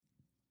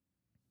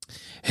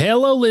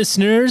Hello,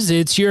 listeners.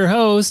 It's your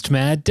host,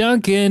 Matt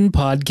Duncan,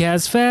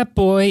 Podcast Fat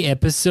Boy,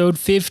 episode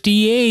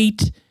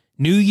 58,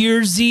 New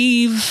Year's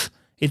Eve.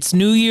 It's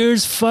New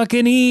Year's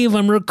fucking Eve.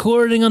 I'm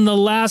recording on the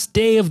last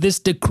day of this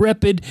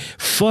decrepit,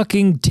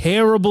 fucking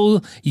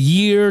terrible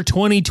year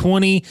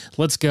 2020.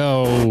 Let's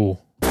go.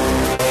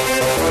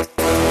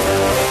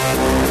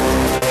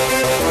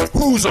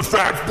 Who's a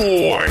fat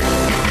boy?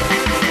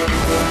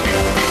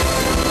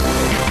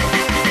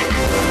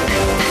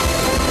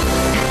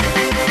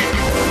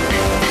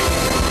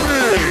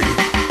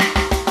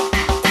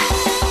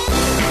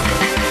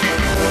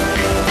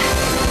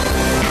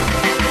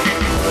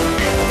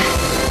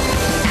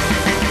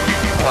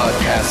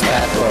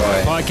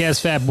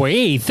 Podcast Fat Boy.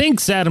 Hey,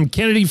 thanks, Adam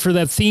Kennedy, for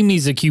that theme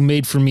music you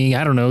made for me,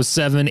 I don't know,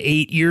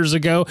 7-8 years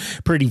ago.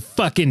 Pretty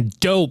fucking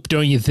dope,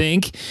 don't you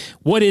think?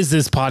 What is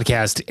this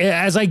podcast?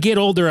 As I get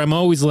older, I'm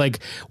always like,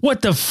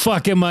 what the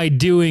fuck am I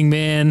doing,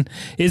 man?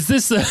 Is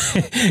this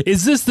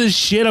the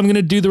shit I'm going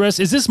to do the rest?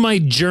 Is this my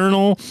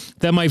journal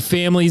that my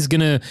family's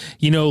going to,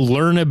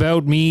 learn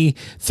about me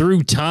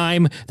through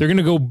time? They're going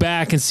to go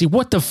back and see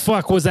what the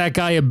fuck was that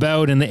guy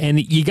about?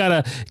 And you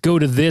got to go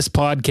to this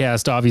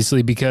podcast,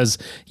 obviously, because,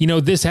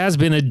 this has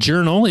been a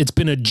journal. It's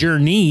been a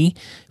journey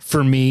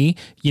for me.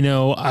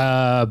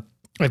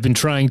 I've been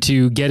trying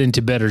to get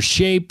into better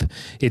shape.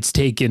 It's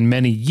taken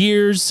many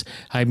years.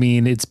 I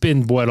mean, it's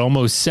been,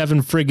 almost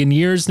 7 friggin'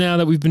 years now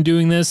that we've been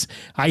doing this.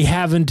 I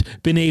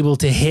haven't been able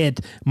to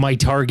hit my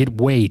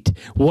target weight.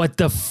 What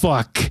the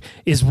fuck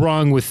is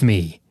wrong with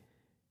me?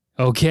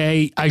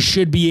 Okay, I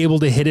should be able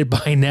to hit it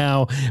by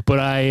now, but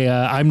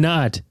I'm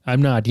not.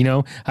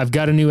 I've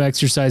got a new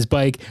exercise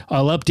bike.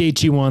 I'll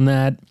update you on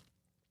that.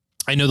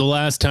 I know the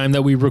last time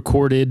that we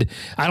recorded,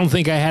 I don't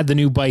think I had the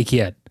new bike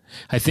yet.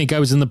 I think I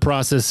was in the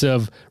process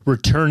of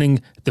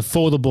returning the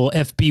foldable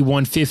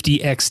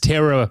FB150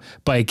 Xterra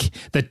bike,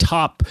 the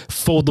top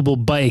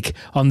foldable bike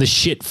on the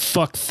shit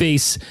fuck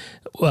face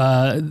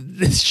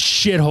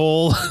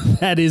shithole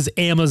that is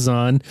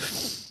Amazon.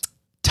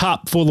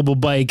 Top foldable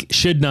bike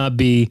should not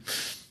be.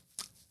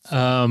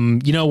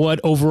 You know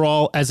what?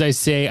 Overall, as I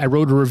say, I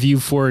wrote a review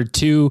for it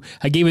too.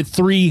 I gave it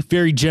 3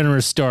 very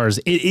generous stars.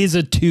 It is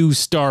a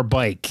 2-star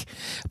bike,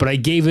 but I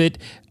gave it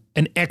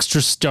an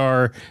extra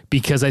star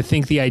because I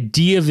think the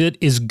idea of it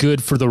is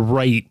good for the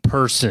right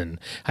person.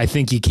 I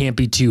think you can't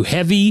be too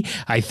heavy.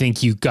 I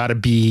think you got to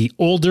be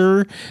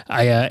older.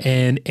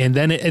 And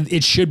then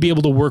it should be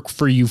able to work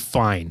for you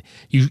fine.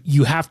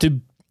 You have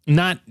to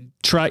not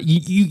try.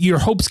 Your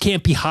hopes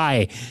can't be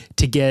high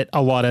to get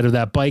a lot out of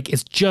that bike.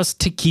 It's just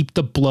to keep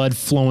the blood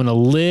flowing a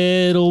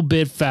little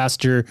bit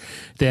faster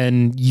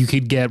than you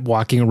could get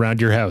walking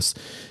around your house.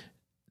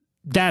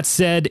 That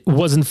said, it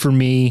wasn't for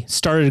me.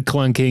 Started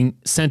clunking,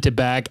 sent it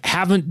back.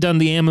 Haven't done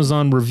the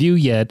Amazon review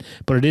yet,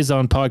 but it is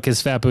on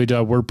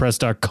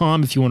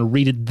podcastfatboy.wordpress.com if you want to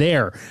read it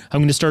there.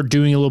 I'm going to start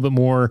doing a little bit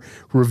more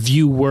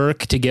review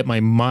work to get my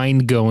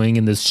mind going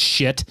in this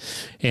shit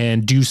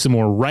and do some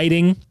more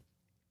writing.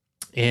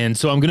 And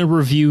so I'm going to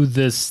review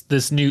this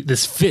Fitodo.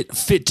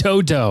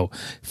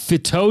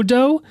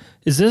 Fitodo?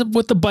 Is that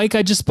what the bike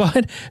I just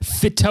bought?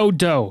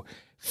 Fitodo.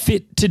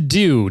 Fit to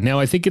do.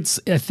 Now I think it's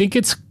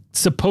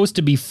supposed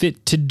to be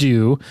fit to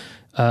do,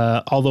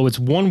 although it's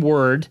one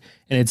word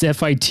and it's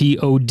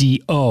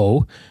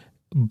FITODO,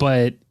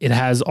 but it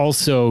has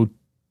also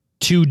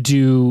to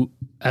do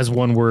as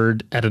one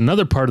word at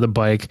another part of the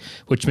bike,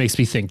 which makes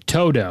me think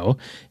Toto.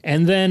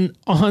 And then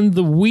on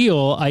the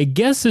wheel, I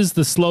guess is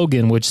the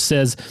slogan, which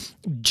says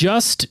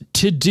just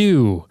to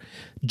do.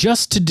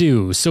 Just to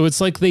do. So it's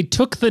like they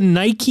took the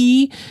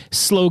Nike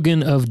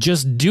slogan of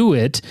just do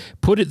it,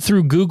 put it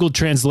through Google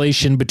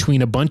Translation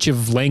between a bunch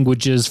of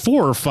languages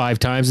 4 or 5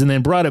 times, and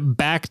then brought it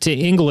back to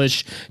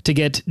English to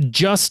get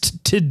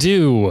just to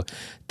do.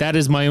 That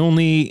is my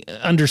only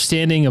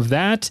understanding of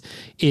that.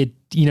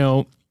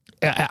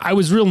 I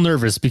was real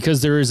nervous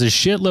because there is a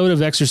shitload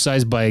of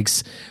exercise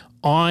bikes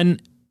on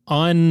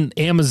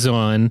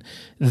Amazon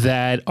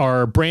that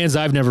are brands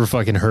I've never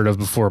fucking heard of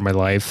before in my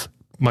life,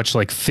 much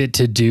like Fit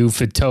to Do,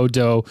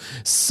 Fitodo,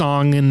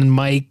 Song and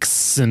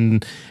Mics,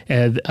 and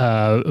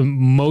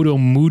Moto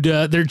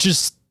Muda.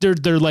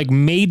 They're like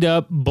made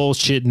up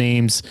bullshit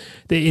names.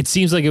 It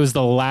seems like it was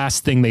the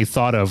last thing they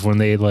thought of when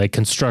they like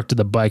constructed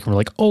the bike and were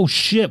like, oh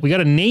shit, we got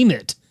to name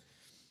it.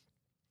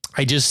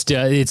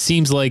 It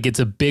seems like it's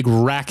a big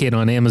racket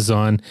on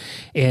Amazon,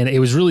 and it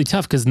was really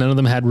tough because none of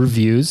them had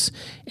reviews.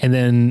 And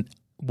then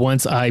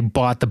once I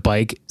bought the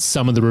bike,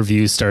 some of the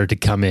reviews started to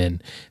come in.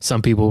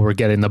 Some people were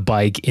getting the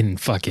bike in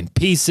fucking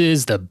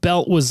pieces. The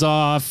belt was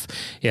off.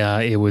 Yeah,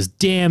 it was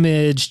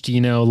damaged,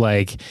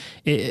 a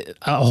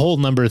whole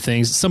number of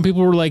things. Some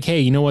people were like,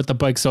 hey, you know what? The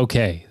bike's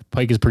okay. The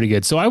bike is pretty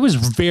good. So I was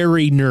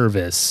very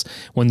nervous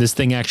when this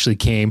thing actually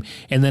came.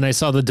 And then I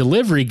saw the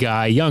delivery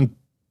guy, young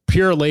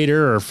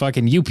Purelator or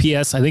fucking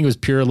UPS. I think it was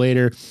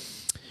Purelator.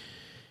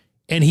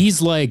 And he's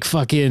like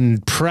fucking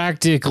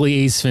practically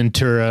Ace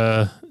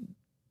Ventura,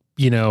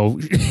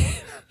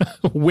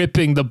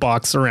 whipping the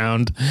box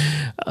around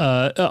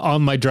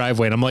on my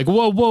driveway. And I'm like,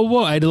 whoa, whoa,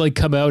 whoa. I had to like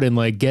come out and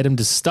like get him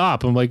to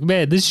stop. I'm like,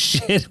 man, this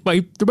shit,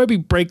 there might be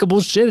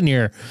breakable shit in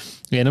here.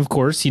 And of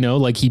course, you know,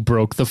 like he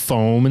broke the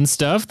foam and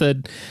stuff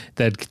that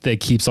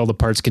keeps all the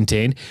parts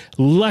contained.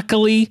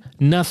 Luckily,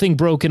 nothing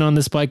broken on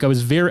this bike.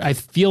 I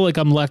feel like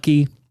I'm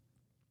lucky.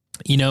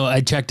 You know, I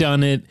checked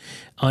on it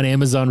on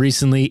Amazon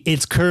recently.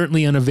 It's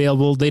currently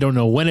unavailable. They don't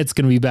know when it's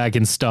going to be back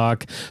in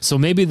stock. So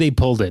maybe they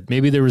pulled it.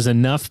 Maybe there was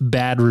enough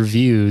bad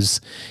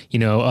reviews, you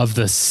know, of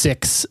the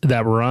 6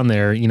 that were on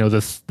there. You know,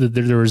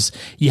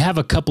 you have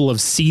a couple of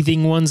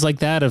seething ones like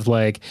that of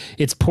like,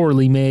 it's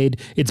poorly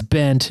made, it's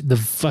bent, the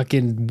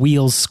fucking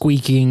wheels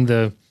squeaking,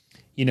 then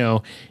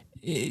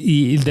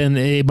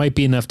it might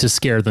be enough to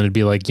scare them to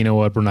be like, you know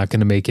what, we're not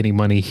going to make any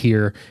money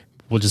here.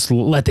 We'll just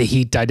let the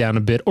heat die down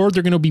a bit, or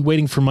they're going to be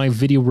waiting for my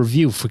video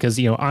review because,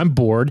 you know, I'm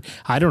bored.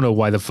 I don't know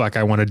why the fuck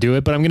I want to do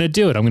it, but I'm going to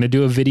do it. I'm going to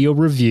do a video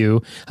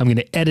review. I'm going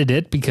to edit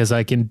it because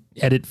I can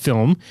edit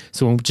film.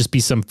 So it won't just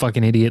be some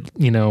fucking idiot,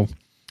 you know,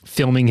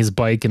 filming his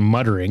bike and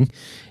muttering.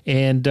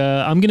 And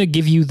I'm going to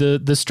give you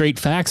the straight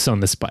facts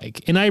on this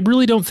bike. And I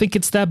really don't think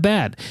it's that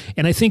bad.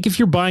 And I think if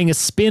you're buying a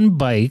spin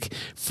bike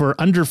for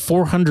under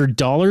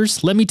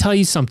 $400, let me tell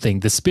you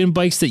something. The spin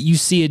bikes that you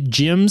see at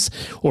gyms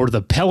or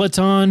the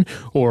Peloton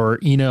or,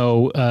 you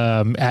know,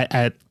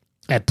 at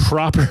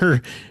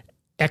proper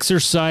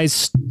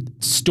exercise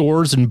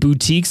stores and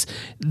boutiques,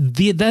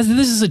 this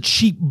is a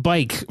cheap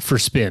bike for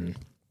spin.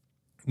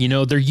 You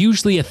know, they're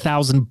usually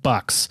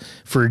 $1,000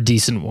 for a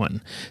decent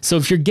one. So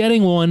if you're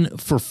getting one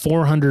for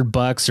 $400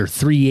 or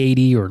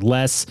 $380 or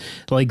less,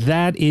 like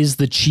that is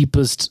the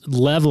cheapest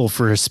level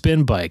for a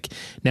spin bike.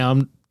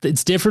 Now,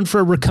 it's different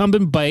for a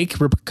recumbent bike.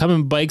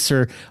 Recumbent bikes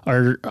are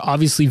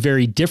obviously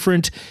very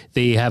different.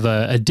 They have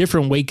a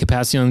different weight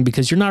capacity on them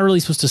because you're not really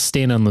supposed to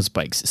stand on those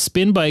bikes.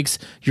 Spin bikes,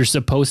 you're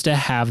supposed to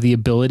have the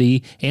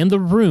ability and the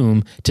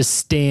room to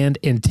stand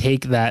and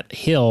take that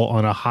hill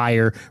on a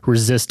higher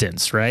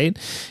resistance, right?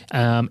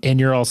 And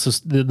you're also,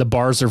 the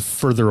bars are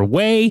further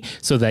away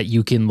so that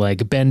you can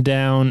like bend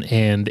down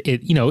and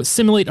it, you know,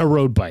 simulate a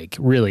road bike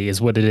really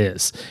is what it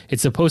is.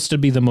 It's supposed to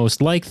be the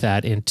most like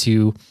that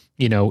into,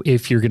 you know,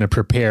 if you're going to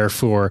prepare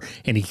for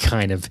any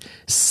kind of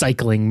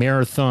cycling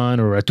marathon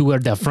or a Tour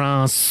de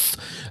France,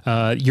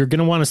 you're going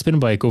to want a spin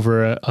bike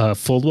over a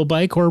foldable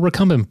bike or a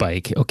recumbent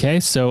bike. Okay.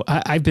 So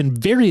I've been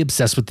very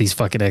obsessed with these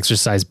fucking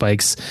exercise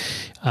bikes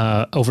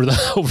over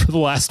the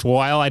last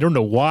while. I don't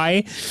know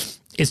why.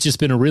 It's just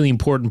been a really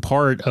important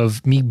part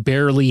of me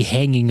barely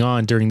hanging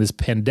on during this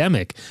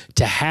pandemic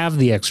to have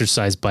the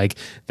exercise bike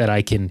that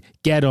I can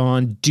get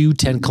on, do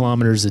 10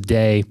 kilometers a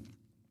day,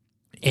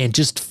 and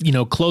just, you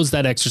know, close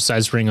that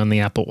exercise ring on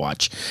the Apple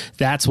Watch.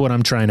 That's what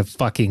I'm trying to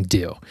fucking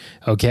do.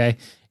 Okay.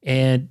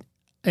 And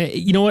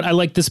you know what? I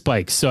like this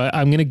bike. So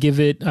I'm going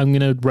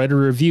to write a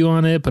review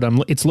on it, but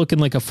it's looking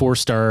like a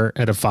 4-star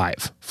out of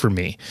 5 for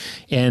me.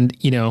 And,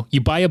 you know, you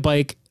buy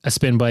a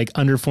spin bike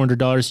under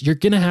 $400, you're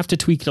going to have to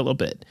tweak it a little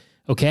bit.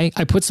 Okay.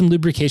 I put some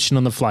lubrication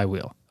on the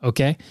flywheel.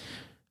 Okay.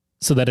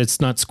 So that it's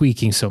not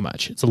squeaking so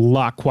much. It's a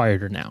lot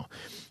quieter now.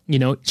 You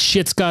know,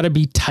 shit's got to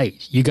be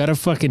tight. You got to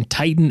fucking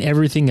tighten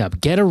everything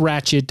up. Get a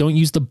ratchet. Don't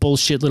use the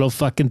bullshit little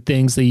fucking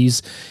things they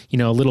use, you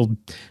know, a little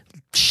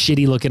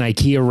shitty looking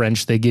IKEA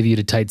wrench they give you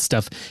to tighten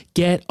stuff.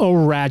 Get a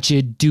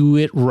ratchet. Do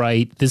it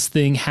right. This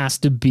thing has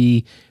to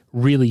be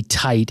really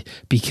tight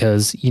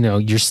because, you know,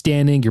 you're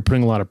standing, you're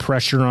putting a lot of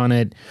pressure on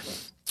it.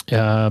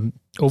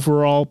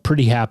 Overall,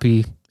 pretty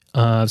happy.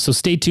 So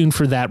stay tuned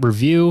for that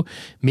review.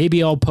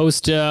 Maybe I'll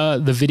post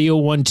the video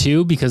one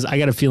too, because I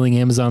got a feeling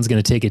Amazon's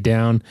going to take it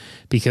down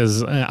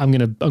because I'm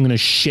going to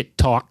shit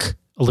talk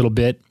a little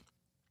bit.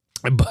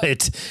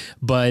 But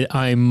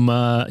I'm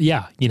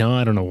yeah, you know,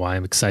 I don't know why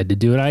I'm excited to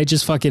do it. I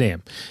just fucking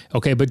am.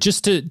 Okay, but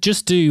just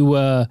to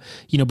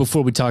you know,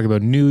 before we talk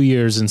about New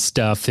Year's and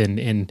stuff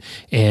and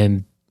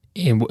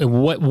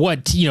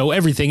what you know,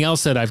 everything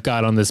else that I've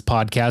got on this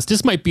podcast.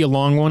 This might be a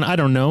long one. I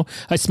don't know.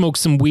 I smoked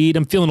some weed.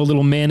 I'm feeling a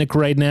little manic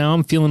right now.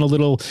 I'm feeling a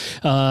little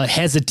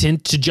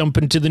hesitant to jump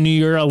into the new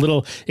year, a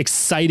little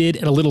excited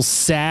and a little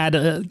sad,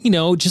 you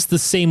know, just the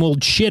same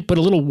old shit, but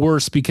a little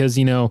worse because,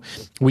 you know,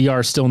 we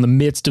are still in the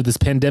midst of this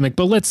pandemic.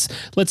 But let's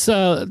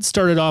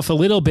start it off a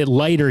little bit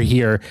lighter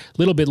here.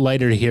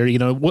 You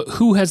know,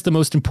 who has the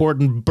most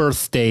important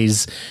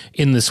birthdays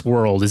in this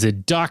world? Is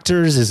it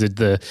doctors? Is it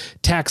the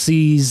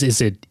taxis?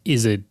 Is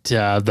it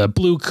the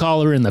blue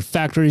collar in the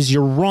factories?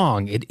 You're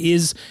wrong. It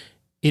is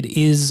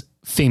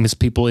famous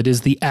people. It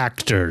is the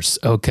actors.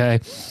 Okay.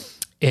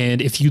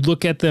 And if you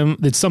look at them,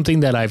 it's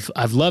something that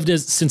I've loved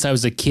since I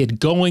was a kid,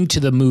 going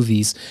to the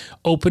movies,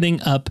 opening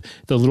up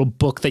the little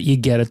book that you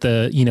get at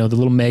the, you know, the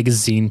little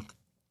magazine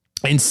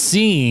and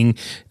seeing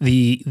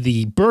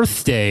the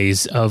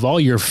birthdays of all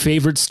your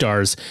favorite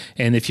stars.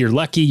 And if you're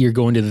lucky, you're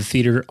going to the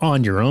theater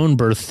on your own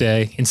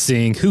birthday and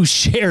seeing who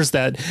shares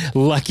that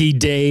lucky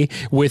day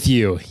with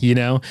you, you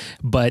know.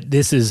 But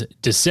this is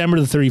December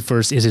the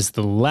 31st. It is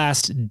the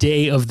last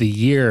day of the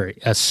year.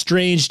 A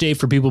strange day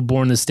for people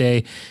born this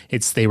day.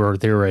 They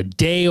were a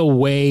day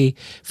away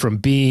from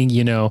being,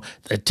 you know,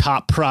 the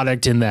top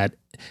product in that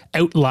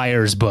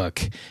Outliers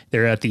book.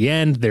 They're at the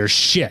end. They're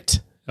shit.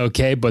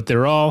 Okay, but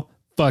they're all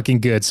fucking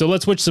good. So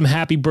let's wish some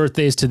happy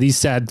birthdays to these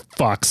sad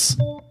fucks.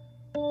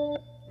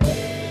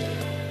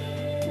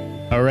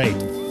 All right,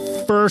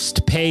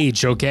 first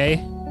page,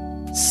 okay?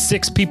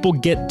 6 people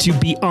get to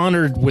be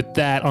honored with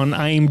that on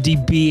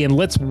IMDb, and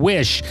let's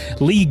wish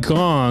Lee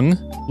Gong,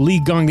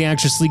 the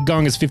actress Lee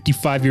Gong is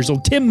 55 years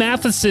old. Tim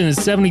Matheson is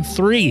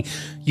 73.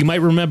 You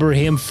might remember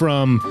him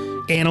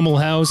from Animal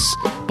House,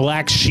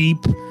 Black Sheep.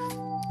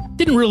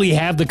 Didn't really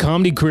have the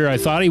comedy career I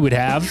thought he would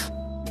have.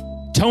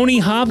 Anthony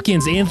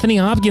Hopkins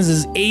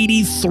is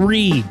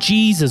 83.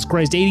 Jesus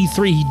Christ,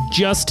 83. He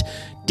just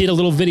did a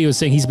little video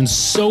saying he's been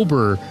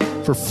sober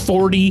for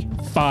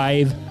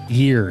 45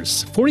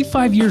 years.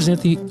 45 years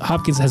Anthony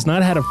Hopkins has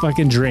not had a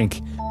fucking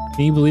drink.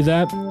 Can you believe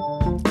that?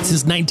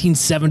 Since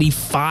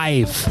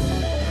 1975.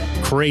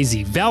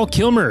 Crazy. Val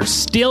Kilmer,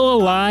 still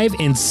alive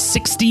and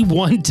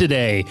 61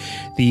 today.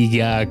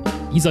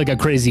 He's like a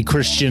crazy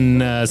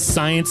Christian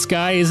science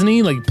guy, isn't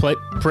he? Like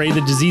pray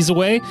the disease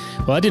away.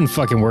 Well, that didn't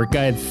fucking work.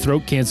 Guy had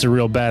throat cancer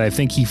real bad. I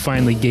think he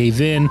finally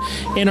gave in.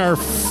 And our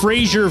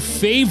Frasier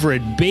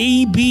favorite,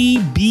 baby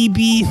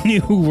BB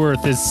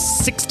Newworth, is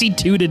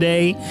 62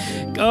 today.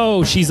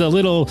 Oh, she's a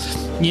little,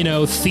 you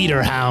know,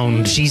 theater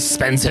hound. She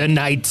spends her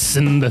nights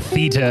in the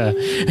theater.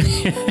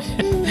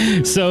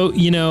 So,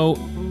 you know,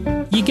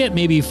 you get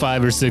maybe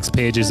 5 or 6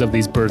 pages of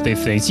these birthday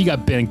things. You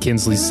got Ben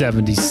Kingsley,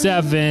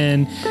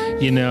 77,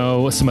 you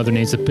know, some other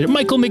names.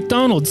 Michael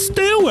McDonald,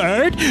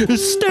 Stewart. You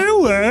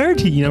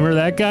remember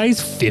that guy?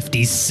 He's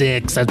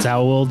 56. That's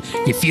how old.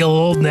 You feel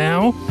old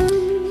now?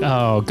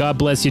 Oh, God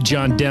bless you,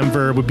 John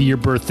Denver. Would be your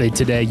birthday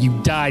today. You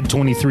died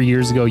 23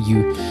 years ago.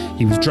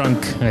 He was drunk.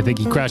 I think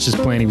he crashed his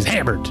plane. He was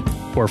hammered.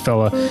 Poor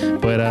fella.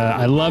 But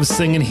I love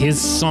singing his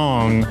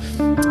song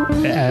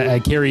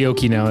at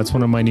karaoke now. That's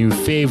one of my new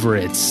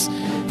favorites.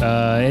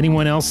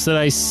 Anyone else that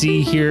I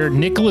see here?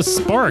 Nicholas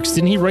Sparks.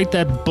 Didn't he write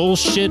that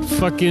bullshit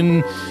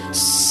fucking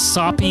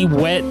soppy,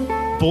 wet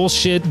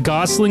bullshit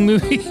Gosling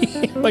movie?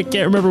 I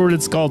can't remember what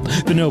it's called.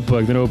 The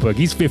Notebook.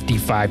 He's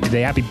 55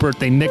 today. Happy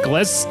birthday,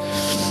 Nicholas.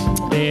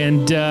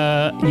 And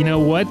you know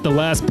what? The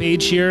last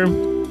page here,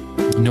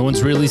 no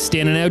one's really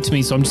standing out to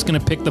me, so I'm just going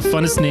to pick the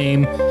funnest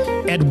name.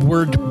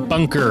 Edward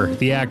Bunker.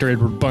 The actor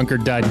Edward Bunker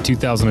died in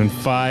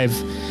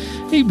 2005.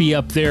 He'd be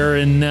up there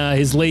in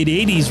his late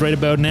 80s right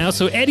about now.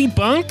 So Eddie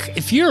Bunk,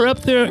 if you're up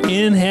there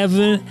in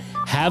heaven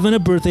having a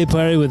birthday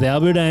party with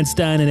Albert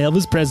Einstein and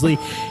Elvis Presley,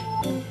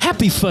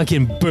 happy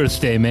fucking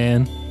birthday,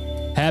 man.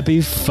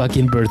 Happy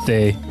fucking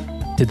birthday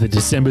to the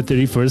December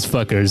 31st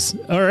fuckers.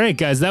 All right,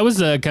 guys, that was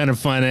kind of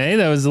fun, eh?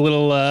 That was a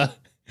little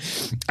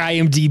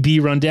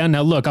IMDb rundown.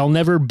 Now, look, I'll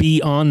never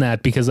be on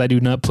that because I do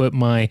not put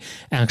my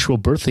actual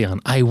birthday on.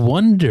 I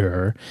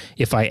wonder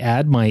if I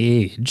add my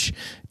age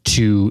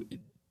to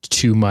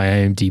my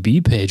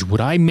IMDb page,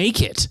 would I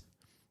make it?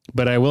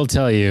 But I will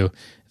tell you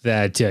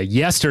that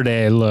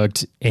yesterday I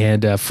looked,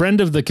 and a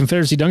friend of the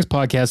Confederacy Dunks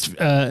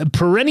podcast,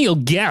 perennial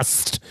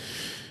guest,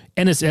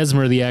 Ennis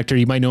Esmer, the actor,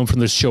 you might know him from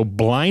the show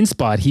Blind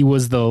Spot. He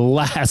was the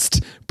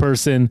last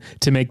person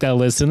to make that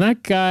list. And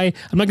that guy,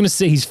 I'm not going to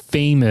say he's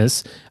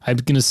famous. I'm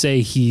going to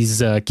say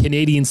he's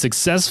Canadian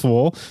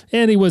successful.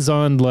 And he was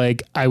on,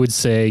 like, I would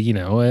say, you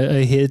know,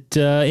 a hit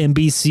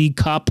NBC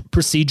cop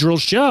procedural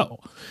show,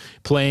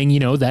 playing, you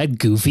know, that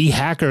goofy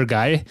hacker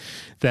guy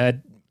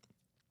that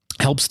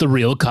helps the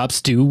real cops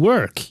do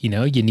work. You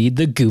know, you need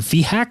the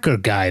goofy hacker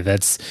guy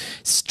that's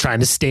trying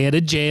to stay out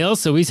of jail,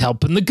 so he's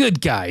helping the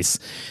good guys.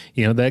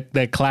 You know,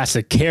 that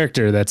classic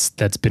character that's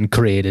been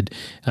created.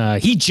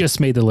 He just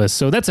made the list,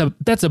 so that's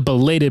a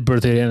belated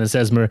birthday to Ennis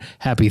Esmer.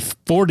 Happy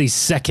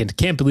 42nd.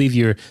 Can't believe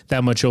you're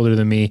that much older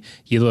than me.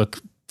 You look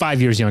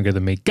 5 years younger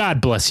than me. God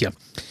bless you.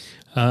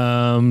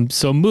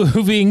 So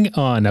moving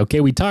on. Okay,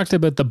 we talked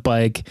about the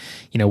bike.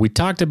 You know, we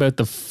talked about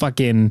the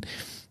fucking,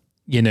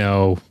 you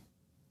know,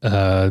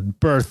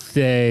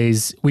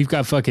 birthdays. We've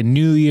got fucking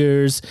New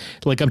Year's.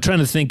 Like, I'm trying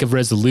to think of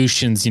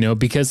resolutions, you know,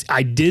 because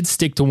I did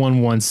stick to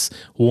one once,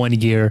 1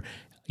 year,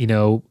 you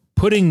know,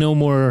 putting no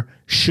more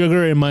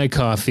sugar in my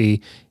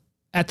coffee.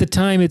 At the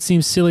time, it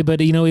seems silly,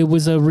 but, you know, it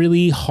was a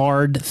really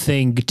hard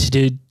thing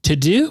to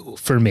do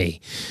for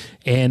me.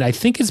 And I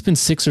think it's been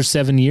 6 or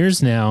 7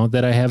 years now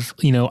that I have,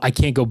 you know, I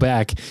can't go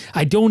back.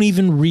 I don't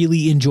even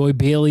really enjoy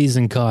Baileys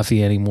and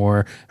coffee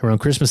anymore around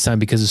Christmas time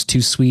because it's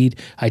too sweet.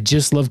 I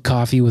just love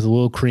coffee with a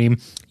little cream.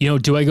 You know,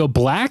 do I go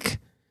black?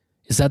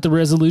 Is that the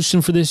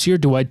resolution for this year?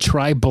 Do I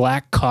try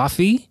black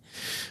coffee?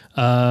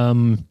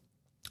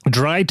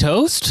 Dry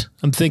toast?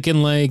 I'm thinking,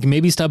 like,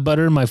 maybe stop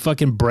buttering my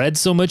fucking bread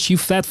so much, you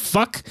fat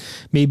fuck.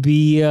 Maybe,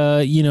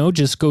 you know,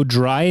 just go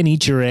dry and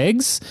eat your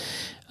eggs.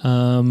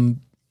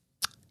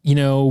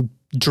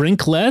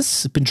 drink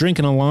less. Been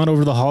drinking a lot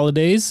over the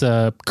holidays.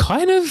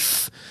 Kind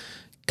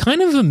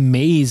of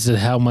amazed at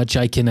how much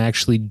I can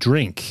actually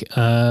drink.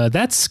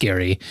 That's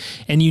scary.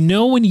 And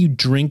when you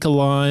drink a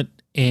lot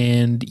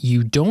and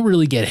you don't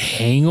really get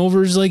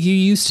hangovers like you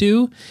used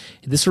to.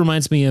 This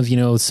reminds me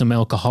of, some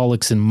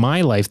alcoholics in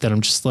my life that I'm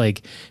just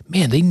like,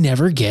 man, they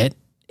never get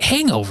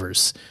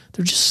hangovers.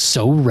 They're just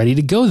so ready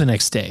to go the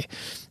next day.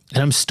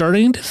 And I'm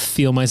starting to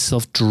feel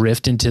myself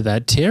drift into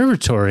that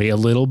territory a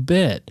little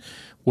bit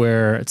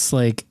where it's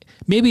like,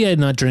 maybe I'm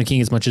not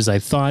drinking as much as I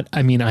thought.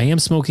 I mean, I am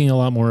smoking a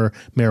lot more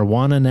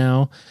marijuana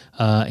now,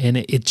 and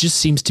it just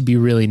seems to be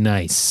really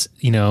nice.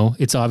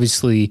 It's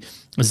obviously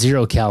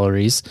 0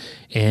 calories,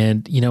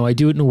 and, I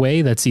do it in a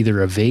way that's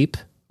either a vape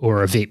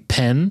or a vape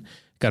pen.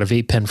 Got a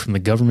vape pen from the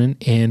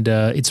government, and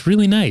it's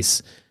really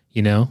nice.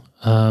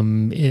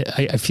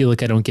 I feel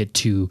like I don't get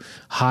too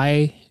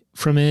high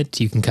from it.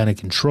 You can kind of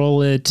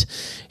control it,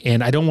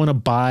 and I don't want to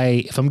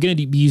buy, if I'm going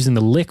to be using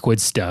the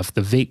liquid stuff,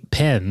 the vape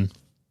pen,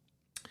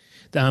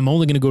 I'm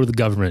only going to go to the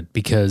government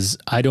because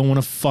I don't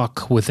want to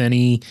fuck with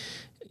any,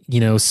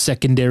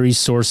 secondary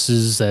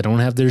sources that don't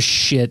have their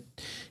shit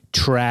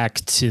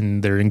tracked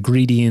and their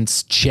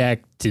ingredients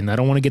checked. And I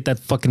don't want to get that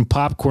fucking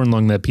popcorn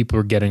lung that people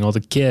are getting, all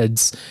the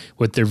kids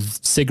with their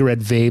cigarette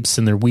vapes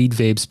and their weed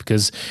vapes,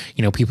 because,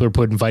 people are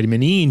putting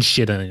vitamin E and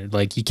shit in it.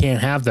 Like, you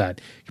can't have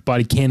that. Your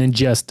body can't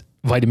ingest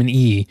vitamin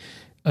E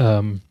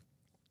through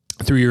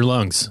your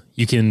lungs.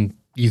 You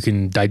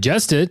can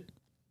digest it,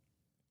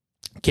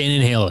 can't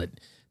inhale it.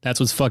 That's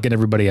what's fucking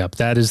everybody up.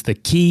 That is the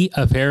key,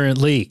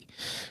 apparently.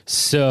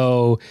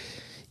 So,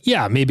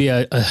 yeah, maybe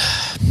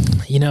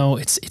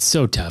it's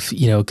so tough,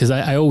 because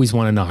I always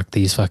want to knock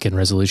these fucking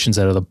resolutions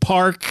out of the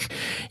park.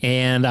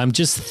 And I'm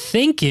just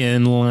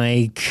thinking,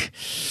 like,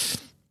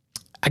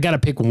 I got to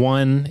pick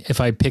one.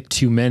 If I pick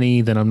too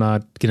many, then I'm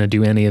not going to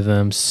do any of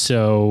them.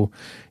 So,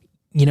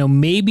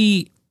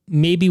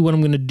 maybe what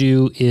I'm going to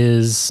do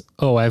is,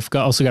 I've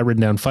also got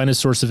written down, find a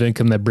source of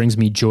income that brings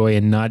me joy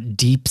and not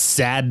deep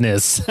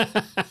sadness.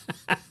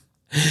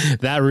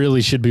 That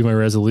really should be my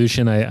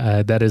resolution.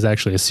 That is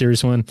actually a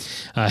serious one.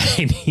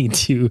 I need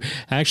to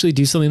actually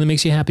do something that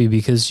makes you happy,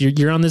 because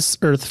you're on this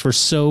earth for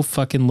so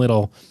fucking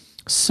little,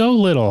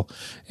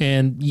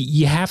 and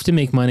you have to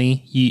make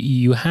money.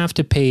 You have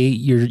to pay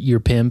your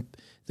pimp,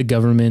 the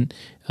government,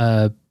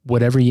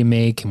 whatever you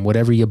make and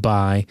whatever you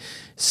buy,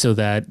 so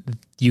that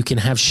you can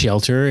have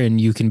shelter and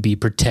you can be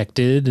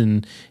protected,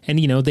 and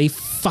they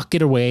fuck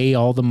it away,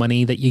 all the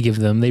money that you give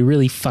them. They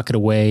really fuck it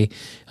away.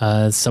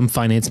 Some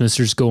finance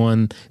ministers go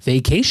on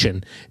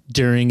vacation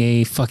during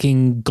a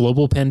fucking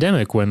global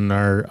pandemic when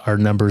our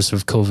numbers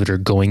of COVID are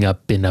going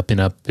up and up and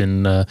up,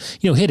 and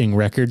hitting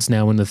records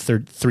now in the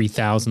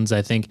 3,000s,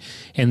 I think.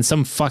 And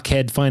some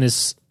fuckhead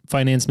finance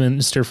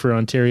minister for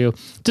Ontario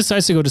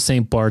decides to go to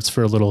St. Bart's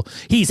for a little.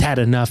 He's had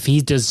enough. He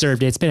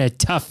deserved it. It's been a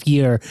tough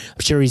year. I'm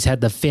sure he's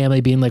had the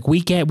family being like, we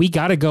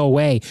got to go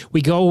away.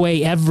 We go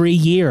away every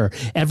year.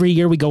 Every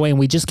year we go away, and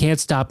we just can't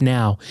stop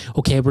now.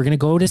 Okay, we're going to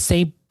go to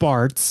St.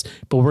 Bart's,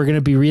 but we're going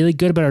to be really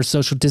good about our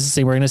social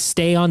distancing. We're going to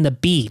stay on the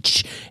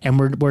beach, and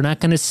we're not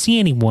going to see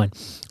anyone.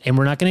 And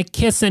we're not going to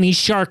kiss any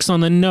sharks on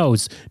the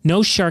nose.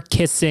 No shark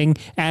kissing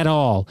at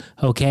all.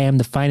 Okay, I'm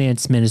the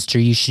finance minister.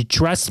 You should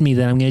trust me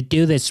that I'm going to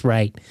do this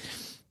right.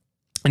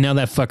 And now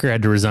that fucker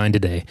had to resign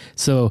today.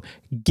 So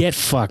get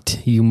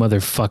fucked, you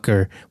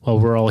motherfucker, while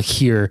we're all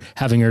here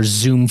having our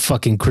Zoom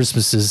fucking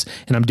Christmases.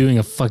 And I'm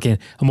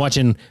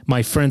watching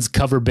my friend's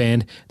cover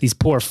band. These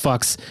poor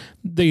fucks,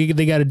 they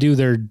got to do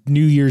their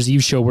New Year's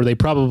Eve show where they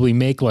probably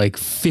make like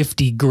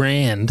 50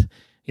 grand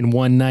in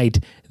one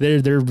night.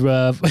 They're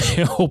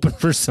hoping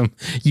for some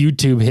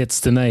YouTube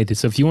hits tonight.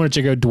 So if you want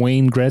to check out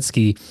Dwayne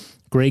Gretzky,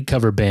 great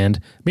cover band,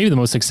 maybe the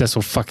most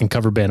successful fucking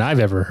cover band I've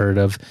ever heard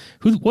of.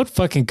 What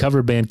fucking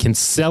cover band can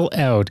sell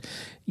out,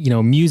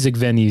 music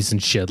venues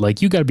and shit?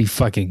 Like, you got to be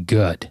fucking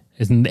good,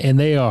 and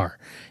they are.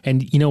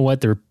 And you know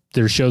what?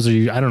 Their shows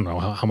are, I don't know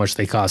how much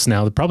they cost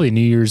now. Probably New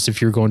Year's,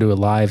 if you're going to it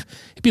live,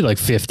 it'd be like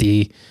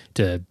 $50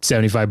 to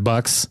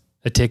 $75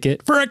 a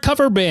ticket for a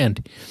cover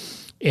band.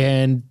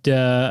 And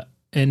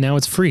now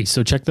it's free.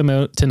 So check them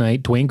out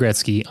tonight, Dwayne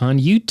Gretzky, on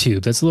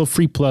YouTube. That's a little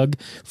free plug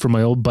for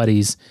my old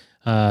buddies,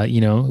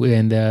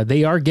 and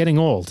they are getting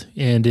old.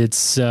 And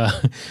it's they're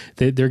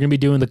going to be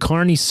doing the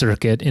Carney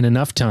circuit in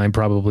enough time,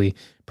 probably,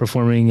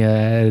 performing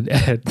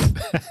at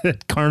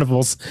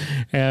carnivals.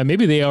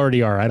 Maybe they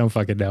already are. I don't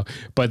fucking know.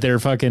 But they're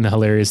fucking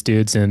hilarious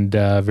dudes and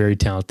very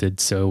talented.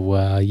 So,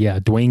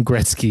 Dwayne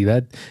Gretzky.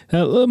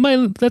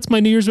 That's my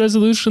New Year's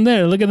resolution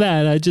there. Look at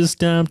that.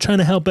 I'm trying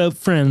to help out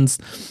friends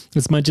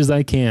as much as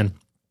I can.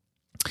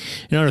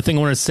 Another thing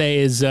I want to say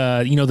is,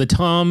 I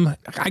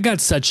got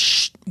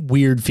such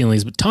weird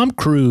feelings, but Tom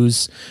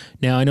Cruise,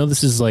 now I know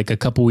this is like a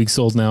couple weeks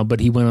old now,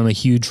 but he went on a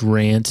huge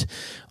rant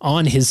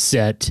on his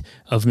set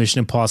of Mission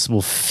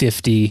Impossible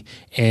 50.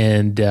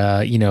 And,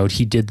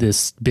 he did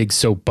this big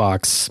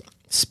soapbox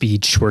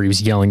speech where he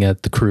was yelling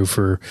at the crew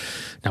for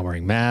not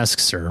wearing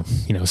masks or,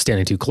 you know,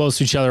 standing too close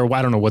to each other.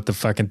 I don't know what the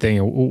fucking thing,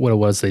 what it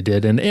was they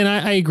did. And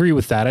I agree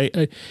with that.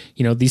 I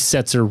you know, these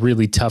sets are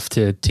really tough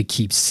to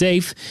keep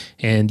safe,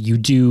 and you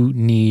do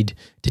need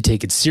to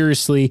take it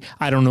seriously.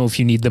 I don't know if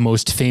you need the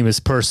most famous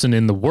person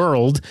in the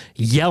world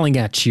yelling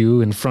at you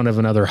in front of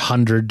another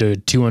 100 to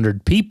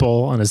 200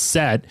 people on a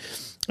set.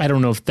 I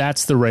don't know if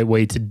that's the right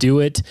way to do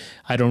it.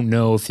 I don't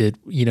know if it,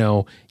 you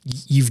know,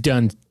 you've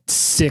done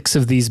 6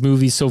 of these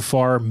movies so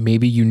far.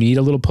 Maybe you need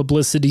a little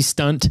publicity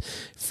stunt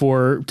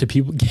to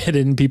people get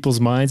in people's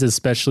minds,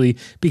 especially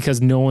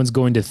because no one's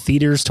going to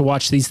theaters to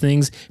watch these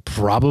things.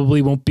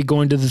 Probably won't be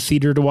going to the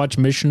theater to watch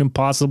Mission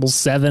Impossible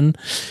 7.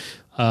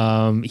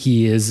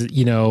 He is,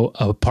 you know,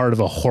 a part of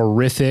a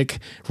horrific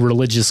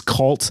religious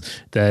cult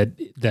that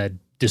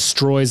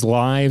destroys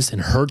lives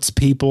and hurts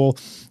people.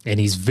 And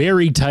he's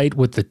very tight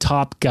with the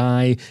top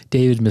guy,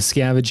 David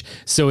Miscavige.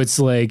 So it's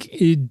like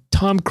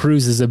Tom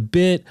Cruise is a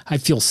bit, I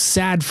feel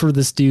sad for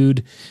this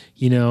dude.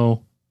 You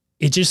know,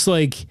 it just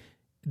like,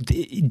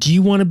 do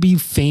you want to be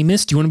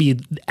famous? Do you want to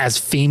be as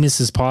famous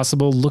as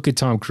possible? Look at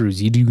Tom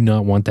Cruise. You do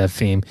not want that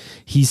fame.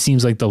 He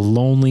seems like the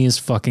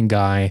loneliest fucking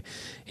guy.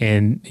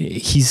 And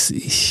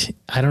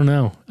I don't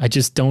know. I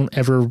just don't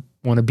ever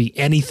want to be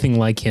anything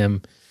like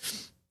him.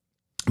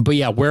 But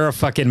yeah, wear a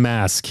fucking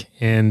mask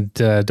and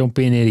don't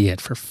be an idiot,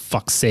 for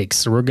fuck's sake.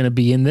 So we're going to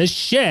be in this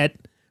shit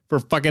for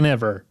fucking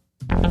ever.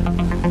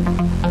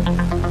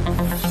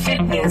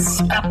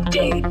 Fitness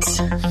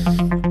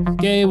update.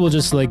 Okay, we'll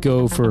just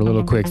go for a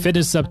little quick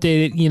fitness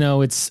update. You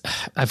know,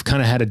 I've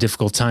kind of had a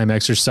difficult time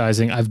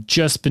exercising. I've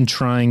just been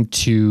trying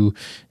to,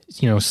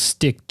 you know,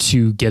 stick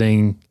to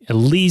getting at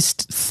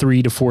least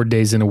 3 to 4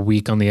 days in a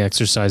week on the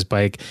exercise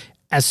bike.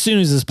 As soon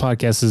as this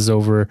podcast is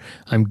over,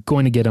 I'm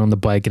going to get on the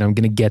bike and I'm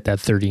going to get that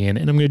 30 in,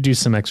 and I'm going to do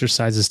some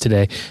exercises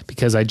today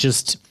because I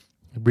just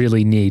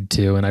really need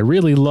to. And I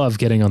really love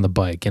getting on the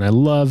bike, and I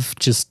love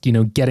just, you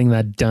know, getting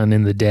that done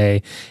in the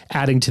day,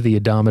 adding to the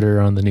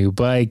odometer on the new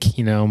bike.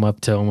 You know, I'm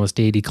up to almost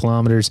 80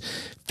 kilometers.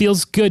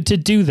 Feels good to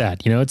do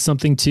that. You know, it's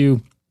something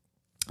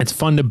it's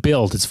fun to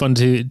build. It's fun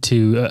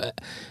to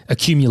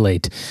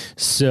accumulate.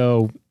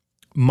 So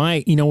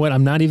you know what?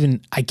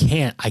 I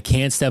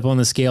can't step on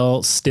the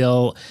scale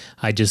still.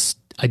 I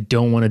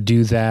don't want to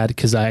do that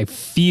because I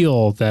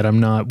feel that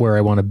I'm not where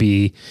I want to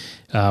be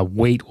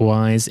weight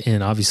wise.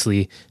 And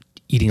obviously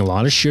eating a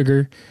lot of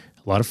sugar,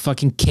 a lot of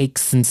fucking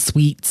cakes and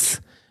sweets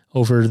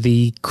over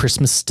the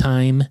Christmas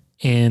time,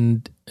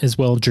 and as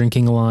well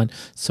drinking a lot.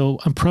 So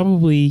I'm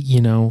probably,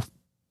 you know,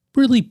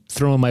 really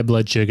throwing my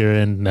blood sugar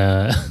and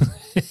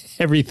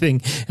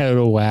everything out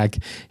of whack,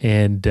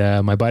 and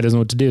my body doesn't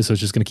know what to do, so it's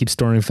just going to keep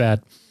storing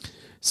fat.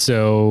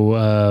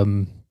 So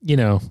you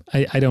know,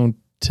 I don't.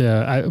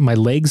 My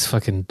legs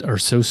fucking are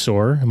so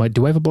sore.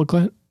 Do I have a blood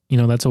clot? You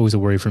know, that's always a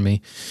worry for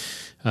me.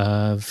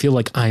 Feel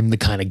like I'm the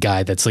kind of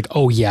guy that's like,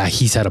 oh yeah,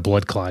 he's had a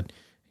blood clot,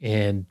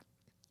 and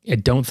I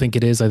don't think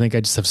it is. I think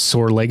I just have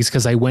sore legs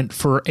because I went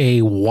for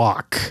a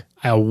walk.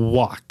 How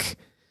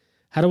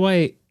do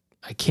I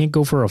can't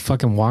go for a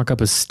fucking walk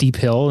up a steep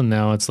hill, and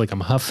now it's like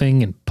I'm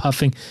huffing and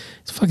puffing.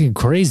 It's fucking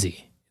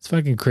crazy.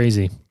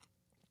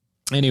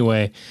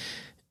 Anyway,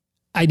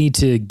 I need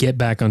to get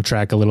back on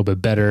track a little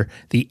bit better.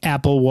 The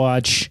Apple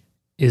Watch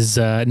is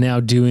now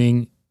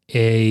doing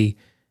it's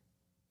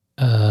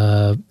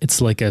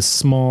like a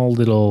small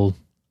little,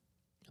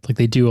 like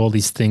they do all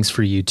these things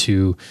for you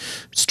to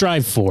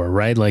strive for,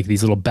 right? Like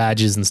these little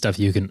badges and stuff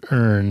you can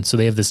earn. So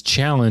they have this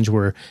challenge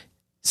where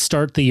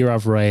start the year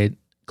off right,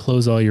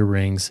 close all your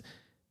rings,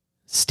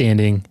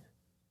 standing,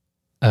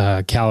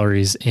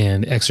 calories,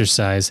 and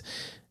exercise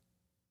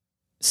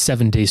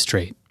 7 days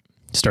straight,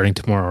 starting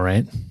tomorrow,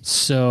 right?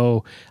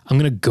 So I'm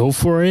going to go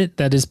for it.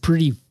 That is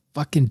pretty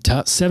fucking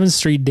tough. 7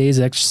 straight days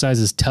exercise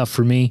is tough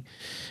for me,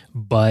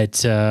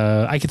 but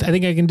I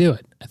think I can do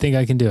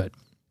it.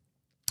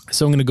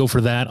 So I'm going to go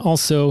for that.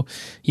 Also,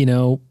 you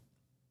know,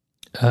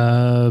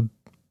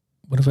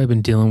 what have I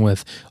been dealing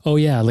with? Oh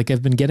yeah, like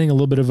I've been getting a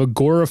little bit of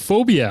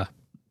agoraphobia.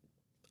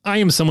 I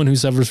am someone who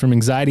suffers from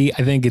anxiety.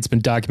 I think it's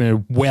been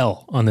documented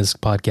well on this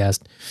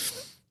podcast.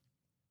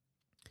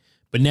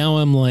 But now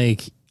I'm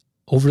like,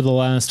 over the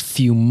last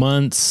few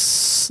months,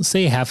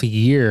 say half a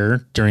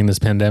year during this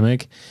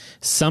pandemic,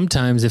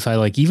 sometimes if I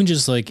like even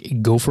just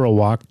like go for a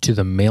walk to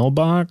the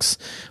mailbox,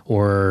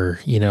 or,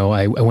 you know,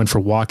 I went for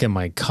a walk at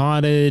my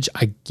cottage,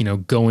 I, you know,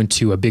 go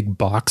into a big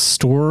box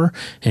store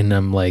and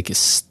I'm like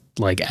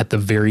at the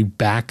very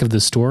back of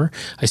the store,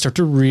 I start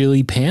to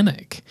really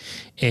panic.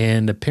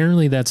 And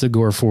apparently that's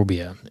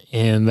agoraphobia.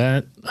 And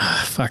that,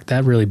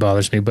 that really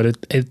bothers me. But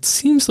it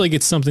seems like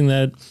it's something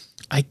that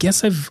I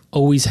guess I've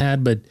always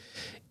had, but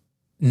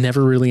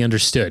never really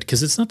understood,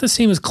 because it's not the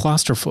same as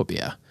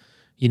claustrophobia.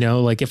 You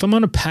know, like if I'm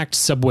on a packed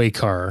subway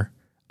car,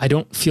 I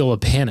don't feel a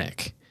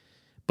panic.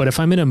 But if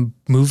I'm in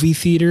a movie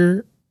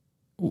theater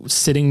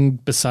sitting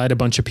beside a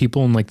bunch of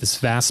people in like this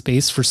vast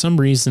space, for some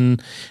reason,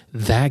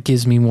 that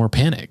gives me more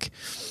panic.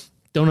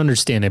 Don't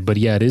understand it, but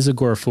yeah, it is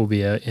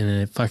agoraphobia and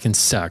it fucking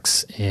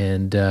sucks.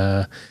 And,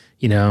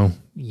 you know,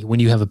 when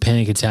you have a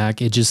panic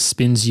attack, it just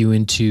spins you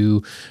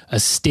into a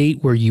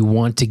state where you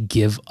want to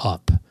give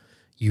up.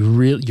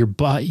 Your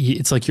body,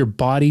 it's like your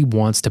body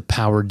wants to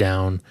power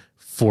down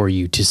for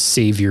you to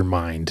save your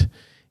mind.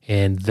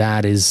 And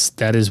that is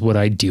what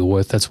I deal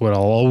with. That's what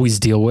I'll always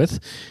deal with.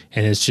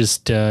 And it's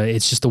just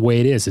the way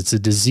it is. It's a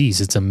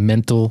disease. It's a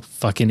mental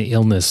fucking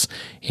illness.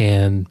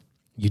 And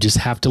you just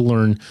have to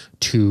learn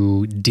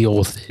to deal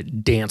with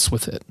it, dance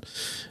with it.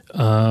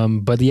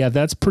 But yeah,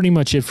 that's pretty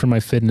much it for my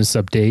fitness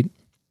update.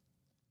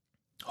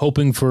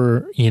 Hoping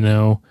for, you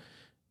know,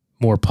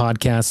 more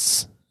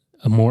podcasts,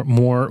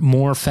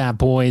 more Fat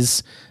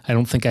Boys. I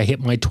don't think I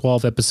hit my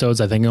 12 episodes.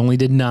 I think I only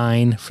did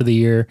 9 for the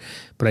year,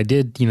 but I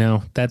did, you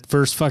know, that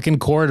first fucking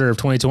quarter of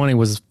 2020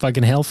 was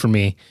fucking hell for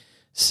me.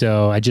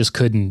 So I just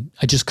couldn't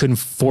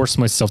force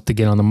myself to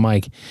get on the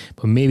mic,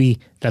 but maybe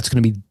that's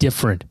going to be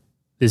different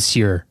this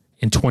year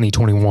in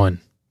 2021.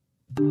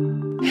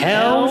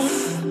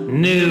 Health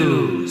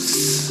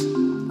news.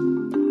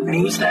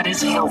 News that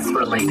is health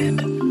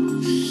related.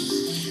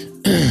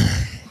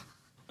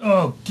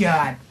 Oh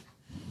God.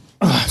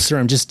 Oh, sorry,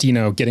 I'm just, you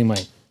know, getting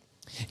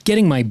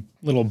my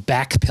little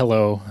back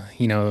pillow,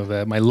 you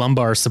know, my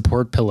lumbar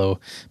support pillow,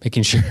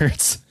 making sure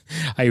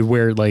I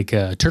wear like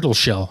a turtle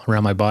shell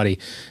around my body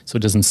so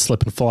it doesn't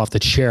slip and fall off the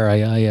chair.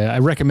 I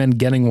recommend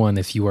getting one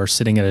if you are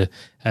sitting at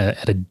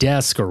a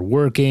desk or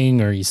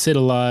working, or you sit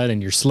a lot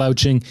and you're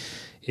slouching.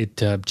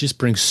 It just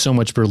brings so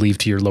much relief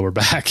to your lower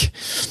back.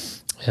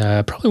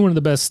 Probably one of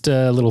the best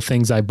little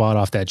things I bought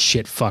off that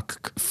shit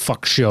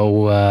fuck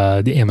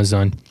show, the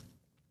Amazon.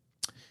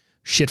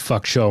 Shit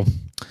fuck show.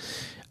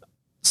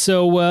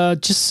 So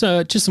just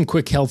some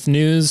quick health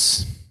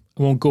news.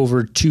 I won't go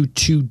over too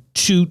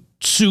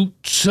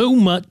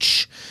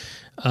much.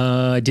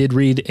 I did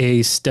read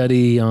a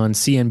study on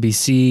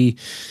CNBC. It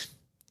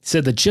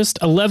said that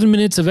just 11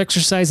 minutes of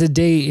exercise a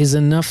day is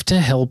enough to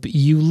help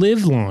you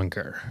live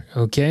longer.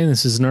 Okay,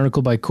 this is an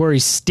article by Corey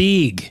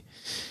Steig.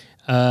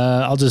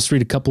 I'll just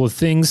read a couple of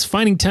things.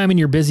 Finding time in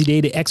your busy day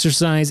to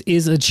exercise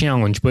is a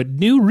challenge, but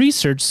new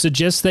research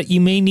suggests that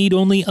you may need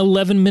only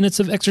 11 minutes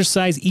of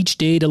exercise each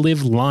day to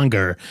live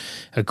longer,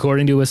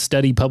 according to a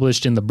study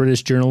published in the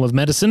British Journal of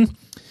Medicine.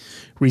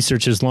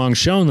 Research has long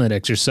shown that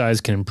exercise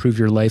can improve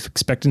your life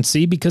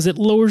expectancy because it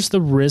lowers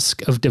the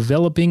risk of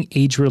developing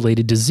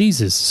age-related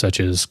diseases such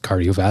as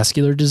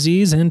cardiovascular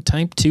disease and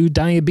type 2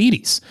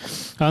 diabetes.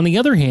 On the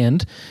other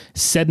hand,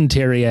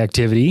 sedentary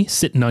activity,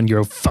 sitting on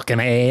your fucking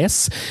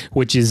ass,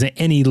 which is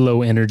any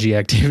low-energy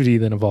activity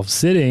that involves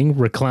sitting,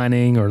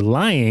 reclining, or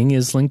lying,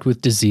 is linked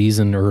with disease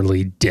and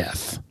early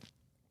death.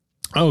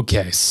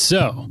 Okay,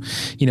 so,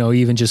 you know,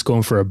 even just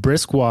going for a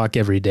brisk walk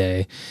every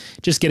day,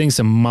 just getting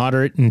some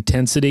moderate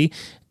intensity,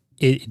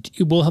 it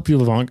will help you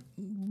live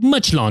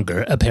much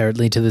longer,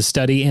 apparently, to the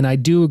study. And I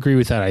do agree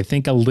with that. I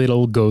think a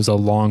little goes a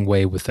long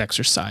way with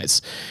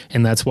exercise.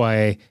 And that's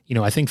why, you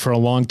know, I think for a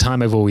long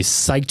time, I've always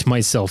psyched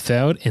myself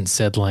out and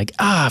said like,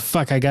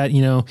 fuck, I got,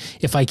 you know,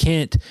 if I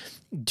can't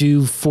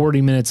do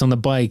 40 minutes on the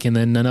bike and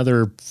then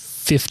another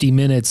 50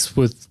 minutes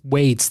with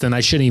weights, then I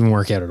shouldn't even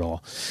work out at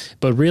all.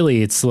 But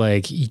really, it's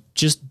like, you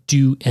just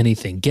do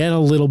anything. Get a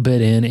little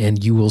bit in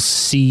and you will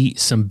see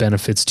some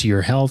benefits to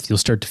your health. You'll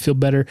start to feel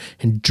better,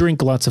 and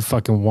drink lots of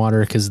fucking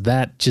water, because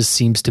that just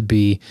seems to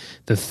be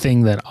the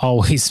thing that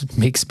always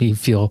makes me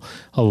feel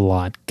a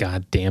lot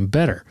goddamn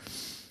better.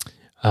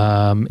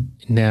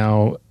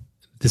 Now,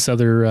 this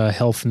other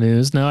health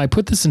news. Now, I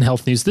put this in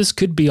health news. This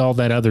could be all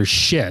that other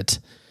shit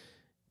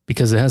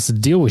because it has to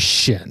deal with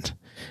shit.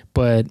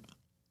 But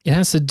it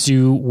has to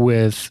do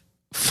with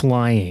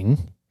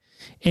flying.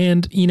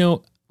 And, you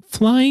know,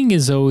 flying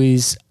is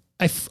always,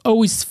 I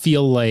always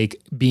feel like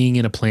being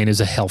in a plane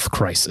is a health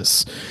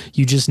crisis.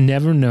 You just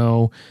never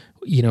know,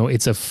 you know,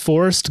 it's a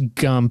Forrest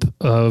Gump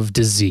of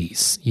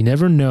disease. You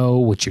never know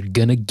what you're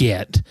going to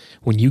get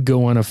when you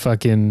go on a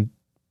fucking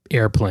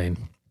airplane.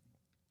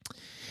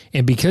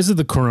 And because of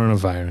the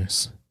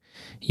coronavirus,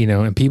 you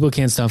know, and people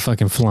can't stop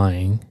fucking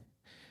flying.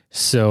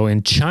 So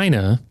in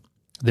China,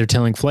 they're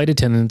telling flight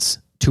attendants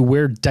to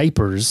wear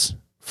diapers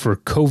for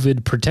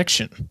COVID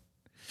protection.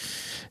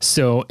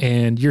 So,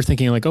 and you're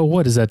thinking like, oh,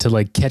 what is that, to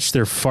like catch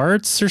their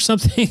farts or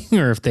something?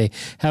 Or if they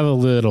have a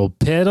little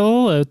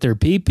piddle out their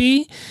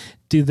pee-pee,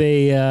 do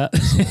they,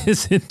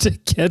 is it to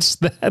catch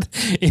that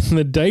in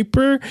the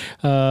diaper?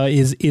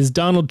 Is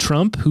Donald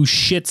Trump, who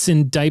shits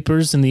in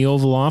diapers in the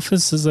Oval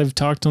Office, as I've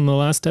talked on the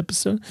last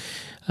episode,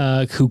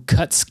 who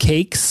cuts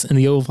cakes in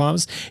the Oval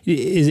Office,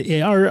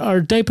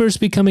 are diapers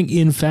becoming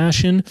in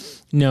fashion?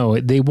 No,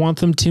 they want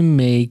them to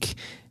make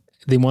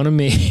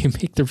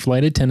their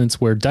flight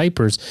attendants wear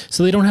diapers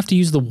so they don't have to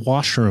use the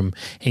washroom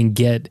and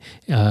get,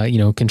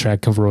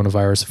 contract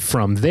coronavirus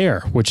from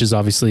there, which is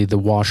obviously the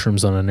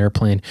washrooms on an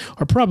airplane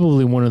are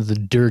probably one of the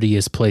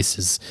dirtiest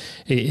places.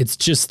 It's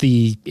just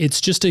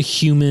a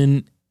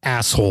human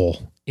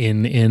asshole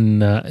in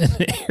an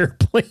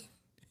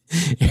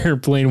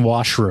airplane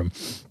washroom.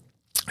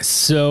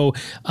 So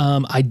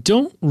I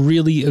don't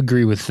really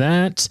agree with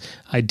that.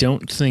 I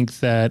don't think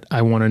that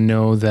I want to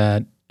know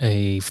that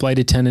a flight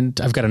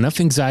attendant. I've got enough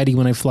anxiety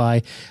when I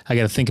fly. I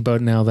got to think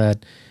about now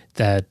that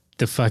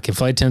the fucking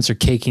flight attendants are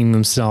caking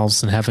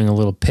themselves and having a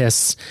little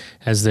piss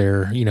as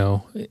they're,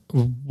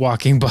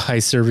 walking by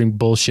serving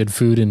bullshit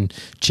food and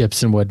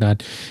chips and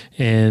whatnot.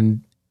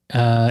 And,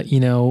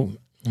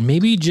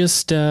 maybe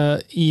just,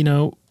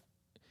 apparently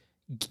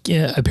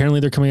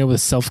they're coming up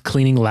with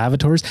self-cleaning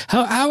lavatories.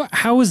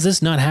 How has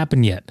this not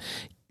happened yet?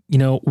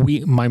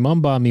 My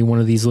mom bought me one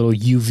of these little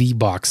UV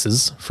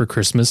boxes for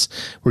Christmas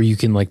where you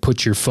can like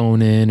put your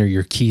phone in or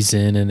your keys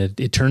in, and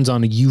it turns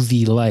on a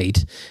UV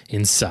light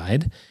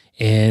inside,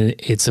 and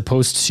it's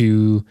supposed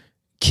to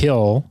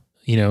kill,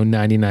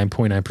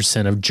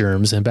 99.9% of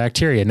germs and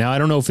bacteria. Now, I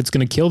don't know if it's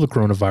going to kill the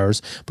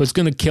coronavirus, but it's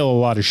going to kill a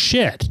lot of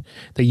shit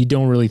that you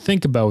don't really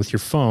think about with your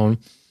phone.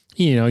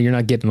 You're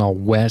not getting all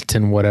wet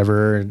and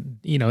whatever.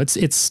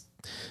 It's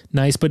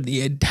nice, but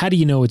how do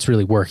you know it's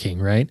really working,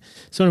 right?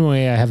 So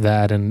anyway, I have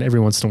that, and every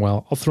once in a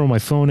while, I'll throw my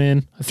phone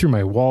in. I threw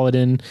my wallet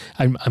in.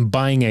 I'm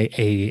buying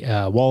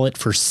a wallet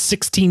for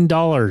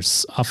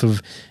 $16 off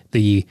of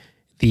the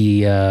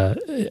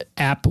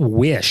app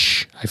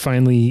Wish. I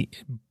finally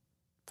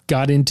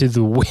got into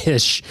the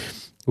Wish,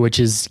 which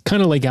is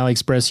kind of like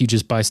AliExpress. You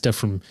just buy stuff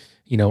from,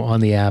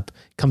 on the app.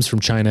 Comes from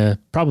China,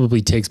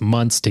 probably takes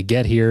months to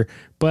get here,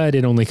 but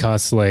it only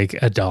costs like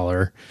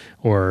 $1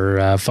 or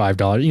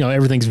 $5.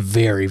 Everything's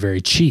very,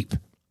 very cheap.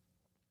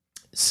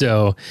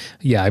 So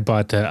yeah, I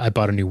bought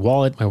a new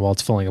wallet. My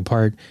wallet's falling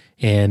apart,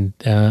 and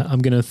I'm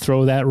going to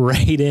throw that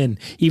right in,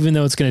 even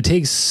though it's going to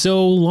take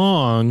so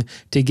long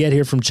to get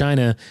here from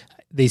China.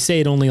 They say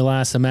it only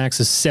lasts a max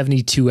of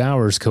 72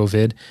 hours,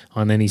 COVID,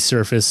 on any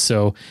surface.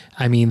 So,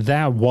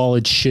 that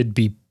wallet should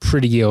be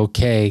pretty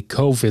okay,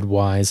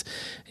 COVID-wise.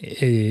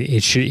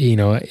 It should,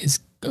 is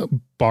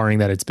barring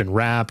that it's been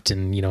wrapped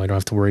and, I don't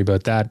have to worry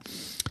about that.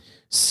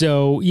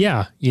 So,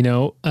 yeah,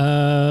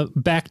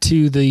 back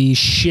to the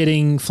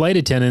shitting flight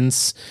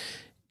attendants.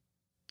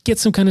 Get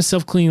some kind of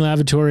self-cleaning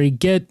lavatory.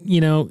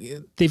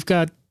 They've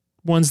got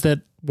ones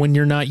that, when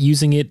you're not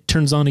using it,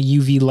 turns on a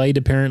UV light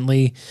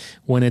apparently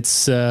when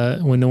it's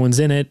when no one's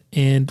in it,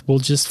 and we'll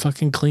just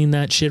fucking clean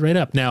that shit right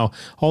up. Now,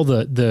 all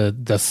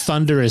the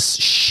thunderous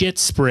shit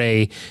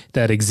spray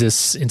that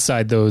exists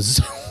inside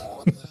those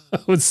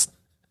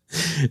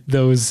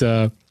those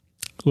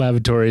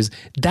lavatories,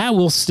 that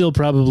will still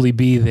probably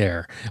be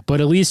there,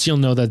 but at least you'll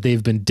know that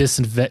they've been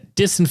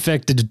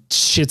disinfected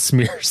shit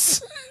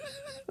smears.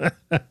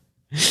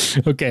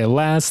 Okay,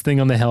 last thing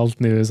on the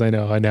health news. I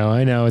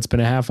know. It's been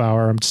a half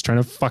hour. I'm just trying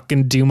to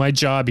fucking do my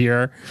job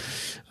here.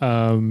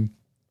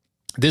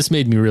 This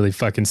made me really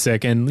fucking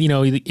sick. And,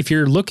 if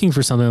you're looking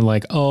for something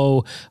like,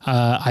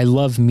 I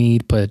love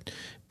meat, but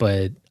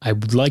I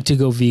would like to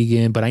go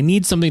vegan, but I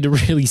need something to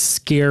really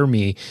scare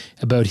me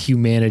about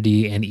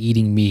humanity and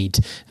eating meat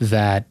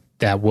that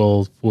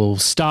will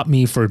stop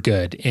me for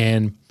good.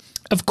 And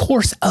of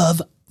course,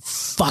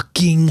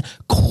 fucking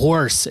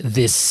course,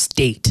 this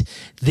state,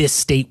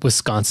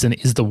 Wisconsin,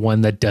 is the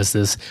one that does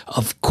this.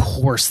 Of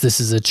course, this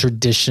is a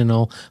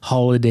traditional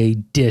holiday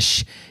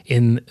dish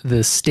in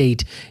the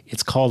state.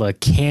 It's called a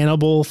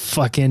cannibal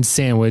fucking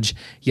sandwich.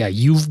 Yeah,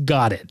 you've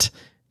got it.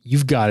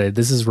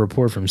 This is a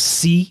report from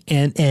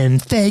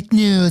CNN. Fake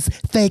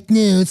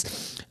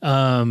news.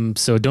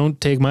 So don't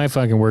take my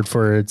fucking word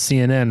for it. It's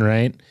CNN,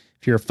 right?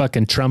 If you're a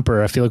fucking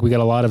Trumper, I feel like we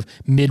got a lot of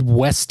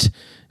Midwest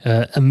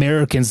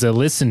Americans that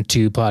listen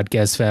to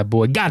Podcast Fat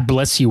Boy. God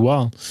bless you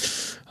all.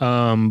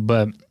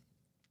 But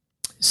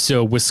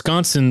so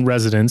Wisconsin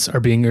residents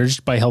are being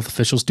urged by health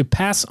officials to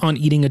pass on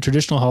eating a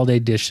traditional holiday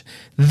dish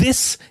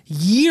this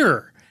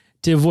year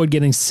to avoid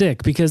getting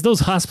sick, because those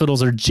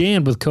hospitals are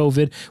jammed with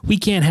COVID. We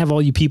can't have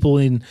all you people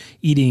in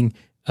eating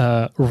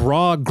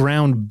raw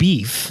ground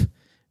beef,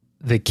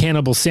 the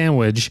cannibal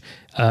sandwich,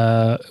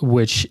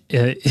 which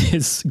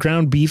is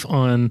ground beef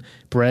on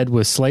bread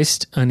with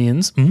sliced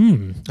onions.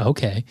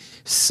 Okay.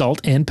 Salt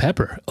and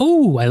pepper.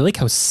 Oh, I like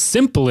how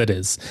simple it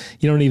is.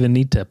 You don't even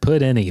need to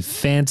put any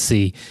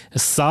fancy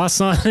sauce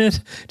on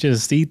it.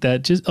 Just eat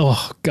that.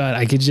 Oh God,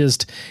 I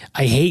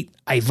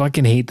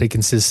fucking hate the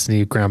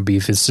consistency of ground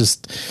beef. It's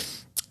just,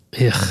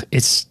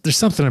 there's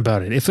something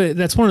about it.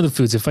 That's one of the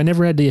foods. If I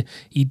never had to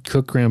eat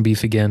cooked ground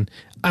beef again,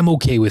 I'm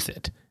okay with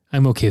it.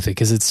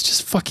 Because it's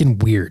just fucking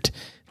weird.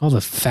 All the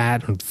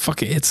fat and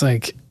fucking, it's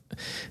like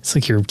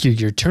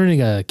you're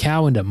turning a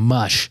cow into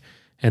mush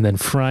and then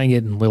frying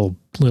it in little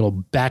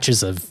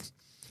batches of,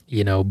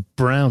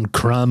 brown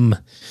crumb.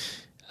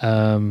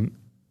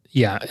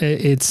 Yeah,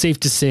 it's safe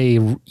to say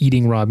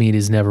eating raw meat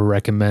is never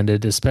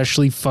recommended,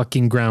 especially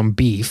fucking ground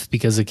beef,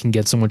 because it can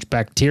get so much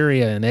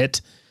bacteria in it,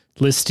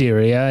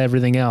 listeria,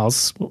 everything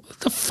else.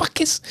 What the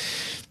fuck is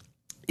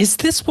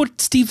this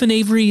what Stephen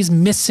Avery is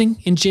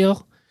missing in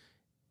jail?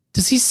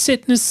 Does he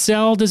sit in his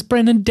cell? Does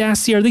Brendan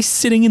Dassey, are they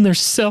sitting in their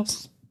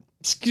cells?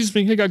 Excuse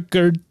me, I got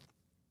GERD.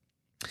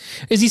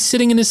 Is he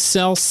sitting in his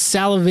cell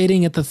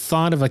salivating at the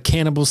thought of a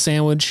cannibal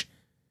sandwich?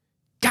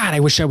 God, I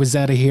wish I was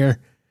out of here.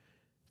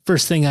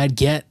 First thing I'd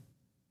get,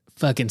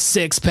 fucking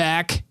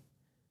 6-pack.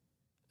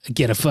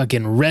 get a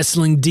fucking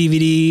wrestling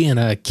DVD and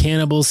a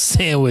cannibal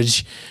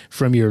sandwich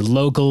from your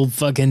local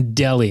fucking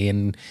deli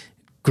in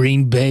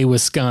Green Bay,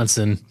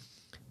 Wisconsin.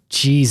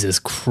 Jesus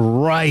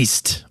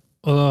Christ.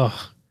 Ugh.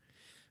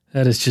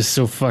 That is just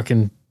so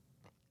fucking...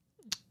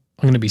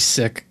 I'm going to be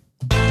sick.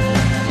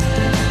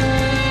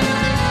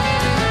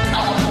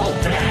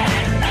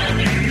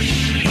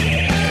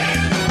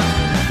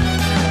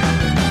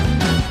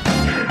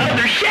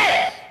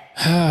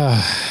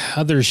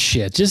 Other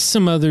shit. Just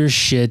some other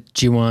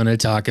shit you want to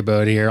talk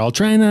about here. I'll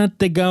try not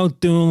to go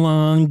too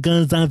long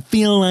because I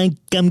feel like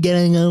I'm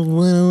getting a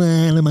little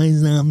out of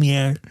myself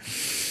here.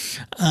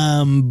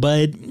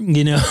 But,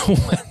 you know,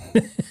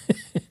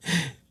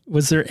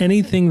 was there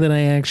anything that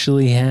I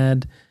actually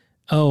had?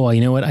 Oh,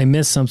 you know what? I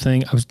missed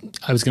something.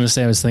 I was going to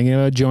say I was thinking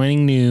about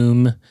joining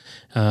Noom.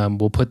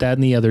 We'll put that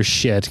in the other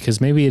shit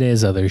because maybe it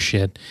is other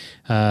shit.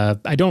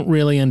 I don't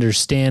really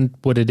understand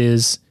what it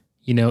is.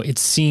 You know, it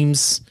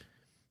just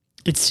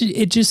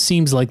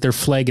seems like they're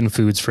flagging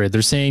foods for it.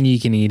 They're saying you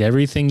can eat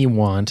everything you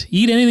want,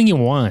 eat anything you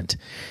want,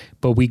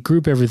 but we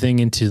group everything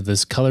into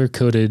this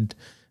color-coded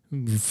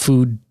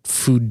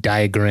food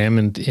diagram,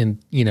 and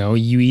you know,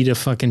 you eat a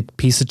fucking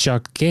piece of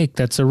chocolate cake,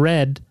 that's a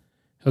red.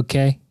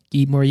 Okay,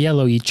 eat more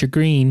yellow, eat your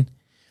green.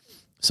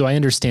 So I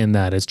understand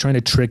that. It's trying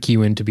to trick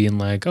you into being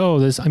like,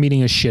 oh, I'm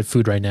eating a shit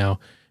food right now.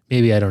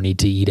 Maybe I don't need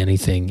to eat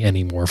anything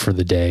anymore for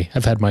the day.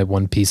 I've had my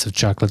one piece of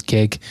chocolate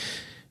cake.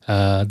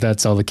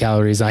 That's all the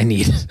calories I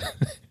need.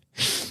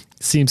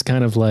 Seems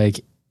kind of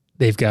like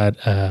they've got,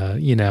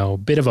 you know, a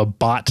bit of a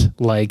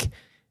bot-like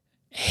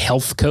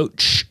health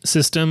coach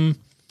system.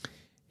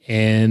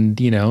 And,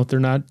 you know, they're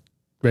not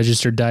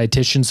registered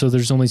dietitians, so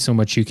there's only so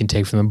much you can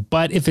take from them.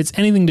 But if it's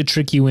anything to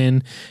trick you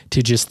in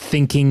to just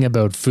thinking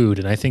about food,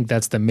 and I think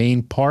that's the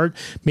main part,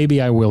 maybe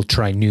I will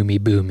try Noomy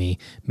Boomy.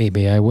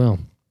 Maybe I will.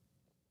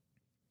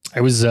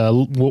 I was,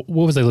 what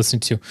was I listening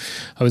to?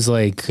 I was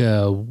like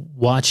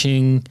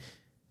watching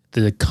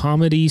the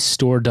Comedy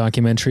Store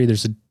documentary.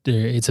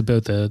 It's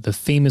about the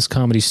famous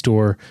Comedy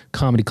Store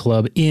comedy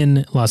club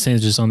in Los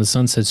Angeles on the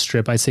Sunset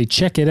Strip. I say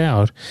check it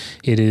out.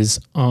 It is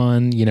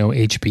on, you know,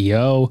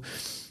 HBO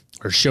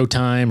or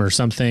Showtime or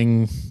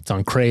something. It's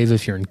on Crave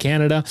if you're in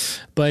Canada.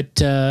 But,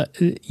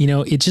 you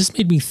know, it just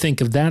made me think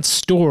of that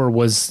store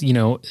was, you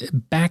know,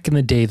 back in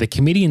the day, the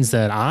comedians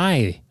that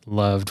I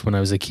loved when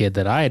I was a kid,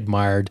 that I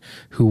admired,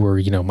 who were,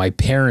 you know, my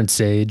parents'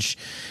 age,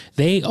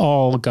 they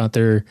all got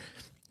their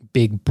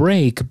big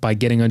break by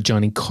getting on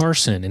Johnny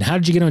Carson. And how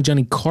did you get on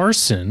Johnny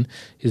Carson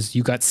is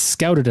you got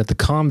scouted at the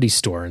Comedy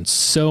Store, and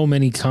so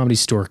many Comedy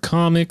Store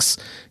comics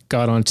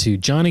got onto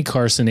Johnny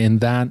Carson, and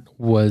that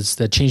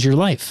changed your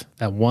life.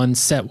 That one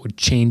set would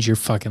change your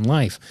fucking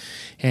life.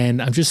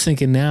 And I'm just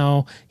thinking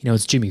now, you know,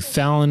 it's Jimmy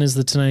Fallon is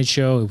the Tonight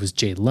Show. It was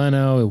Jay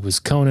Leno. It was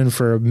Conan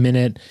for a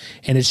minute,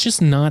 and it's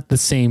just not the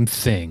same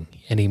thing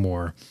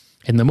anymore.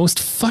 And the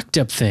most fucked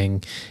up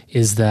thing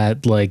is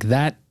that, like,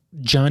 that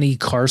Johnny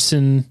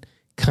Carson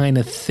kind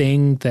of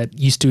thing that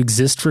used to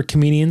exist for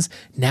comedians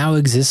now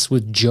exists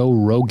with Joe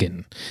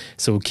Rogan.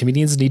 So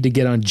comedians need to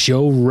get on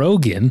Joe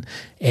Rogan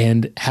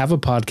and have a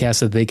podcast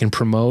that they can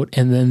promote,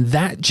 and then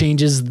that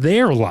changes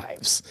their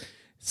lives.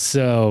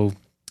 So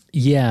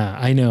yeah,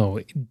 I know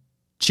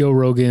Joe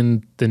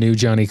Rogan, the new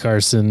Johnny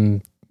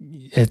Carson,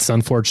 it's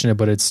unfortunate,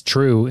 but it's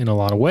true in a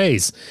lot of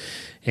ways.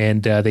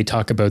 And they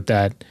talk about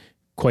that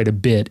quite a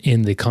bit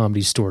in the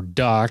Comedy Store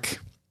doc.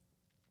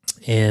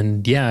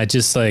 And yeah,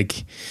 just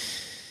like,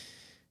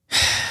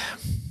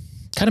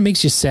 kind of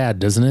makes you sad,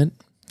 doesn't it?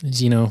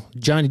 It's, you know,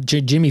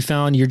 Jimmy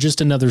Fallon, you're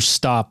just another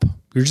stop.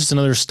 You're just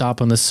another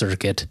stop on the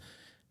circuit.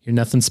 You're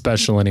nothing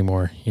special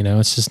anymore. You know,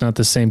 it's just not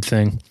the same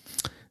thing.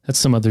 That's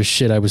some other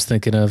shit I was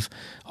thinking of.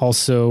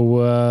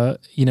 Also,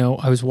 you know,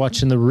 I was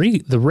watching the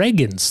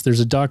Reagans. There's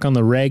a doc on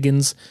the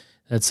Reagans.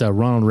 That's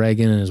Ronald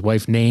Reagan and his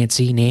wife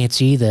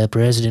Nancy, the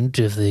president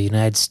of the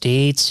United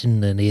States in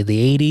the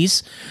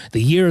 80s.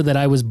 The year that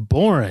I was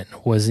born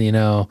was, you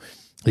know,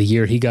 the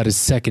year he got his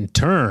second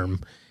term.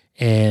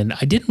 And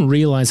I didn't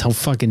realize how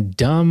fucking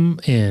dumb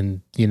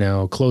and, you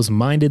know,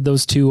 close-minded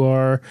those two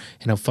are,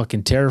 and how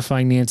fucking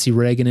terrifying Nancy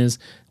Reagan is.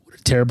 What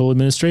a terrible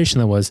administration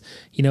that was.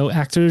 You know,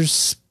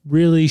 actors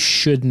really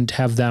shouldn't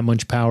have that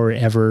much power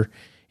ever.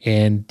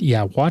 And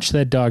yeah, watch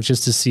that dog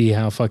just to see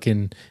how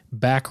fucking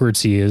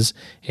backwards he is,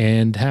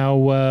 and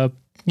how,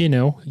 you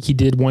know, he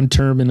did one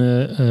term in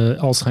a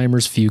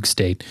Alzheimer's fugue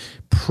state.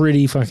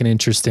 Pretty fucking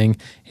interesting.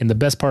 And the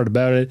best part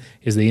about it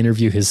is they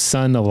interview his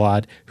son a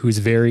lot, who's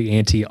very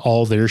anti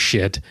all their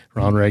shit,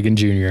 Ron Reagan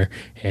Jr.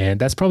 And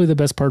that's probably the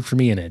best part for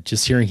me in it.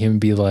 Just hearing him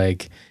be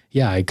like,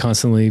 yeah, I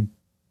constantly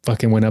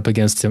fucking went up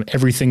against him.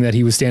 Everything that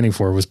he was standing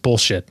for was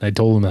bullshit. I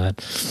told him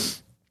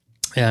that.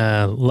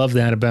 Love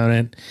that about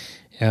it.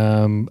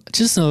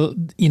 Just,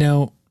 you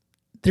know,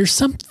 there's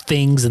some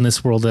things in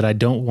this world that I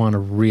don't want to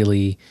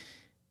really,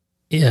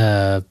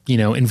 you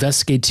know,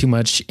 investigate too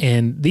much.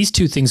 And these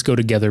two things go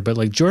together, but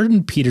like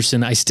Jordan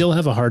Peterson, I still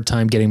have a hard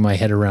time getting my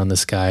head around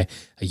this guy,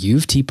 a U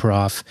of T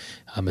prof,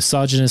 a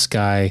misogynist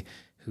guy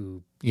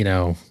who, you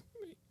know,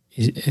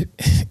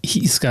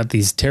 he's got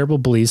these terrible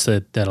beliefs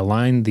that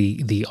align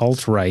the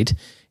alt-right,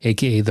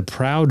 aka the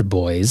Proud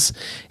Boys.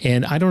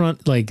 And I don't know,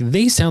 like,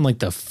 they sound like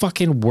the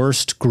fucking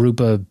worst group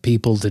of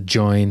people to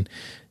join.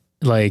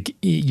 Like,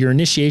 your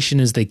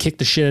initiation is they kick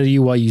the shit out of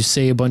you while you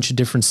say a bunch of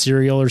different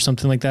cereal or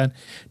something like that,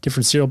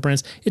 different cereal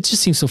brands. It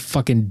just seems so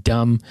fucking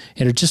dumb.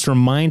 And it just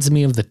reminds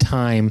me of the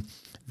time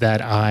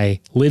that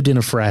I lived in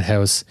a frat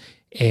house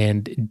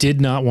and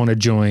did not want to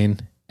join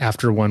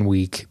after 1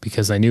 week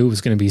because I knew it was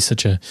going to be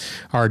such a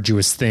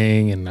arduous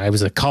thing. And I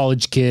was a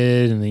college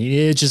kid, and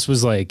it just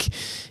was like,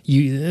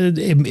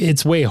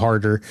 it's way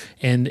harder.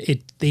 And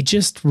they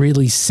just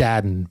really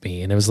saddened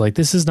me. And it was like,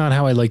 this is not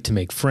how I like to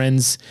make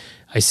friends.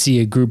 I see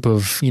a group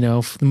of,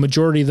 the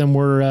majority of them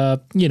were,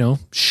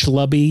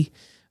 schlubby,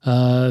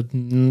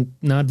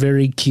 not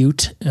very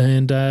cute.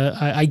 And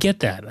I get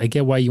that. I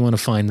get why you want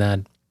to find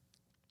that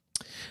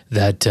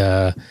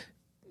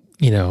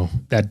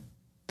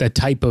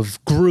type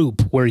of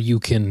group where you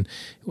can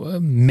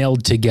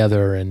meld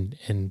together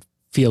and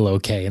feel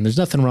okay. And there's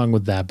nothing wrong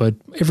with that, but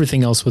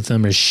everything else with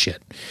them is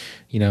shit.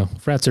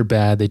 Frats are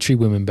bad. They treat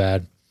women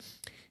bad,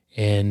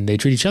 and they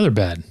treat each other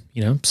bad.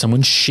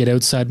 Someone shit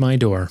outside my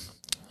door.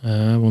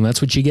 Well,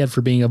 that's what you get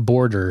for being a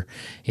boarder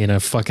in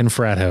a fucking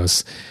frat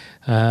house.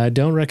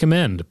 Don't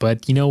recommend.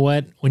 But you know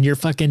what? When you're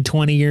fucking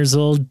 20 years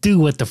old, do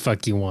what the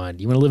fuck you want.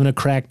 You want to live in a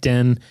crack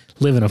den?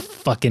 Live in a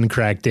fucking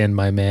crack den,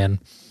 my man.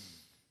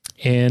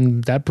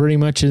 And that pretty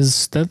much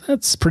is,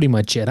 that's pretty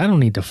much it. I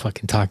don't need to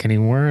fucking talk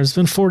anymore. It's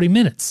been 40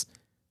 minutes.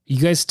 You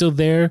guys still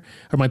there?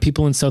 Are my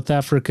people in South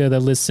Africa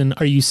that listen,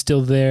 are you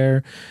still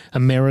there?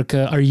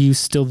 America, are you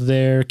still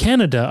there?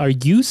 Canada, are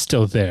you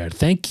still there?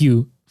 Thank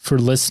you for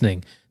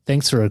listening.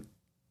 Thanks for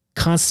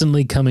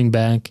constantly coming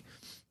back.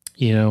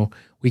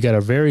 We got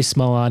a very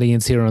small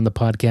audience here on the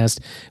podcast,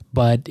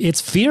 but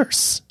it's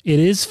fierce. It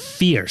is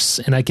fierce,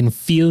 and I can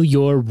feel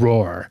your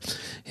roar,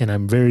 and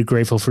I'm very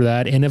grateful for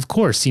that. And of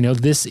course,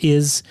 this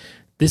is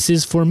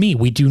for me.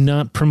 We do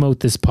not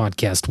promote this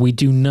podcast. We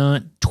do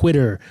not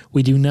Twitter.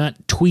 We do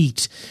not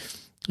tweet.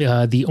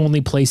 The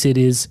only place it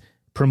is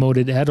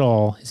promoted at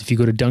all is if you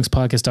go to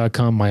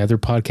dunkspodcast.com, my other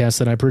podcast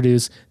that I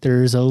produce.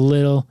 There's a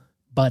little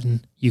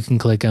button you can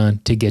click on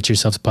to get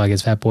yourself a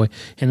podcast, Fat Boy,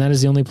 and that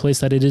is the only place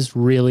that it is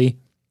really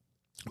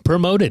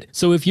promoted.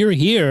 So if you're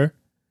here,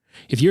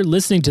 if you're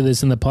listening to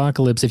this in the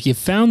apocalypse, if you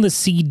found the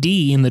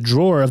CD in the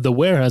drawer of the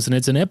warehouse and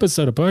it's an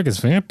episode of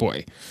Podcast Fat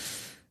Boy,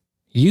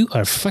 you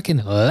are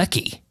fucking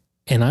lucky.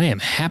 And I am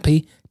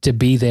happy to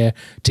be there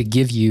to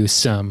give you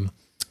some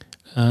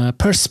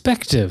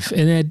perspective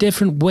and a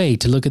different way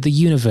to look at the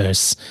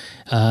universe.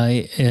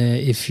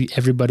 If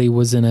everybody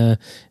was in a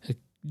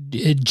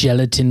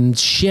gelatin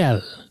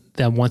shell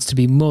that wants to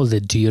be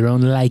molded to your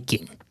own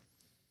liking.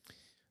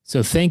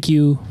 So thank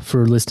you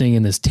for listening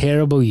in this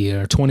terrible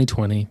year,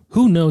 2020.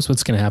 Who knows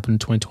what's going to happen in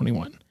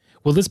 2021?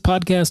 Will this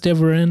podcast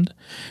ever end?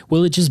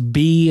 Will it just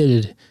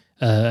be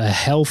a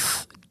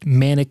health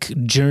manic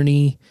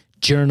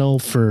journal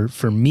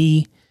for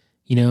me?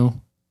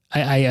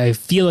 I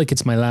feel like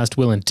it's my last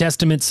will and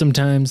testament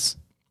sometimes.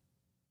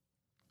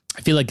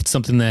 I feel like it's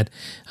something that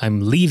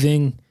I'm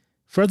leaving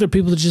for other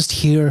people to just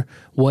hear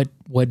what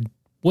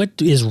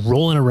is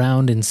rolling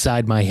around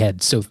inside my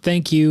head. So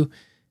thank you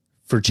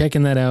for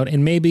checking that out.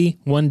 And maybe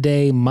one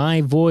day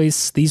my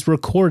voice, these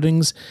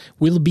recordings,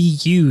 will be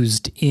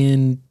used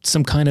in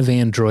some kind of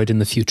android in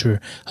the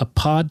future. A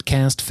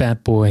podcast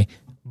Fat Boy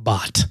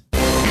bot.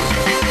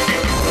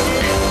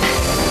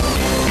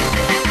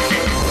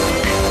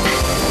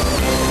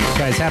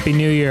 Guys, Happy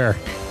New Year.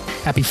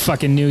 Happy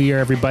fucking New Year,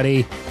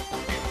 everybody.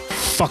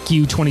 Fuck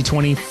you,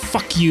 2020.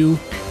 Fuck you.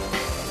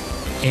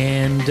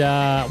 And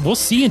we'll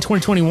see you in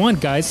 2021,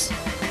 guys.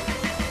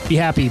 Be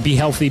happy, be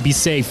healthy, be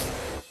safe.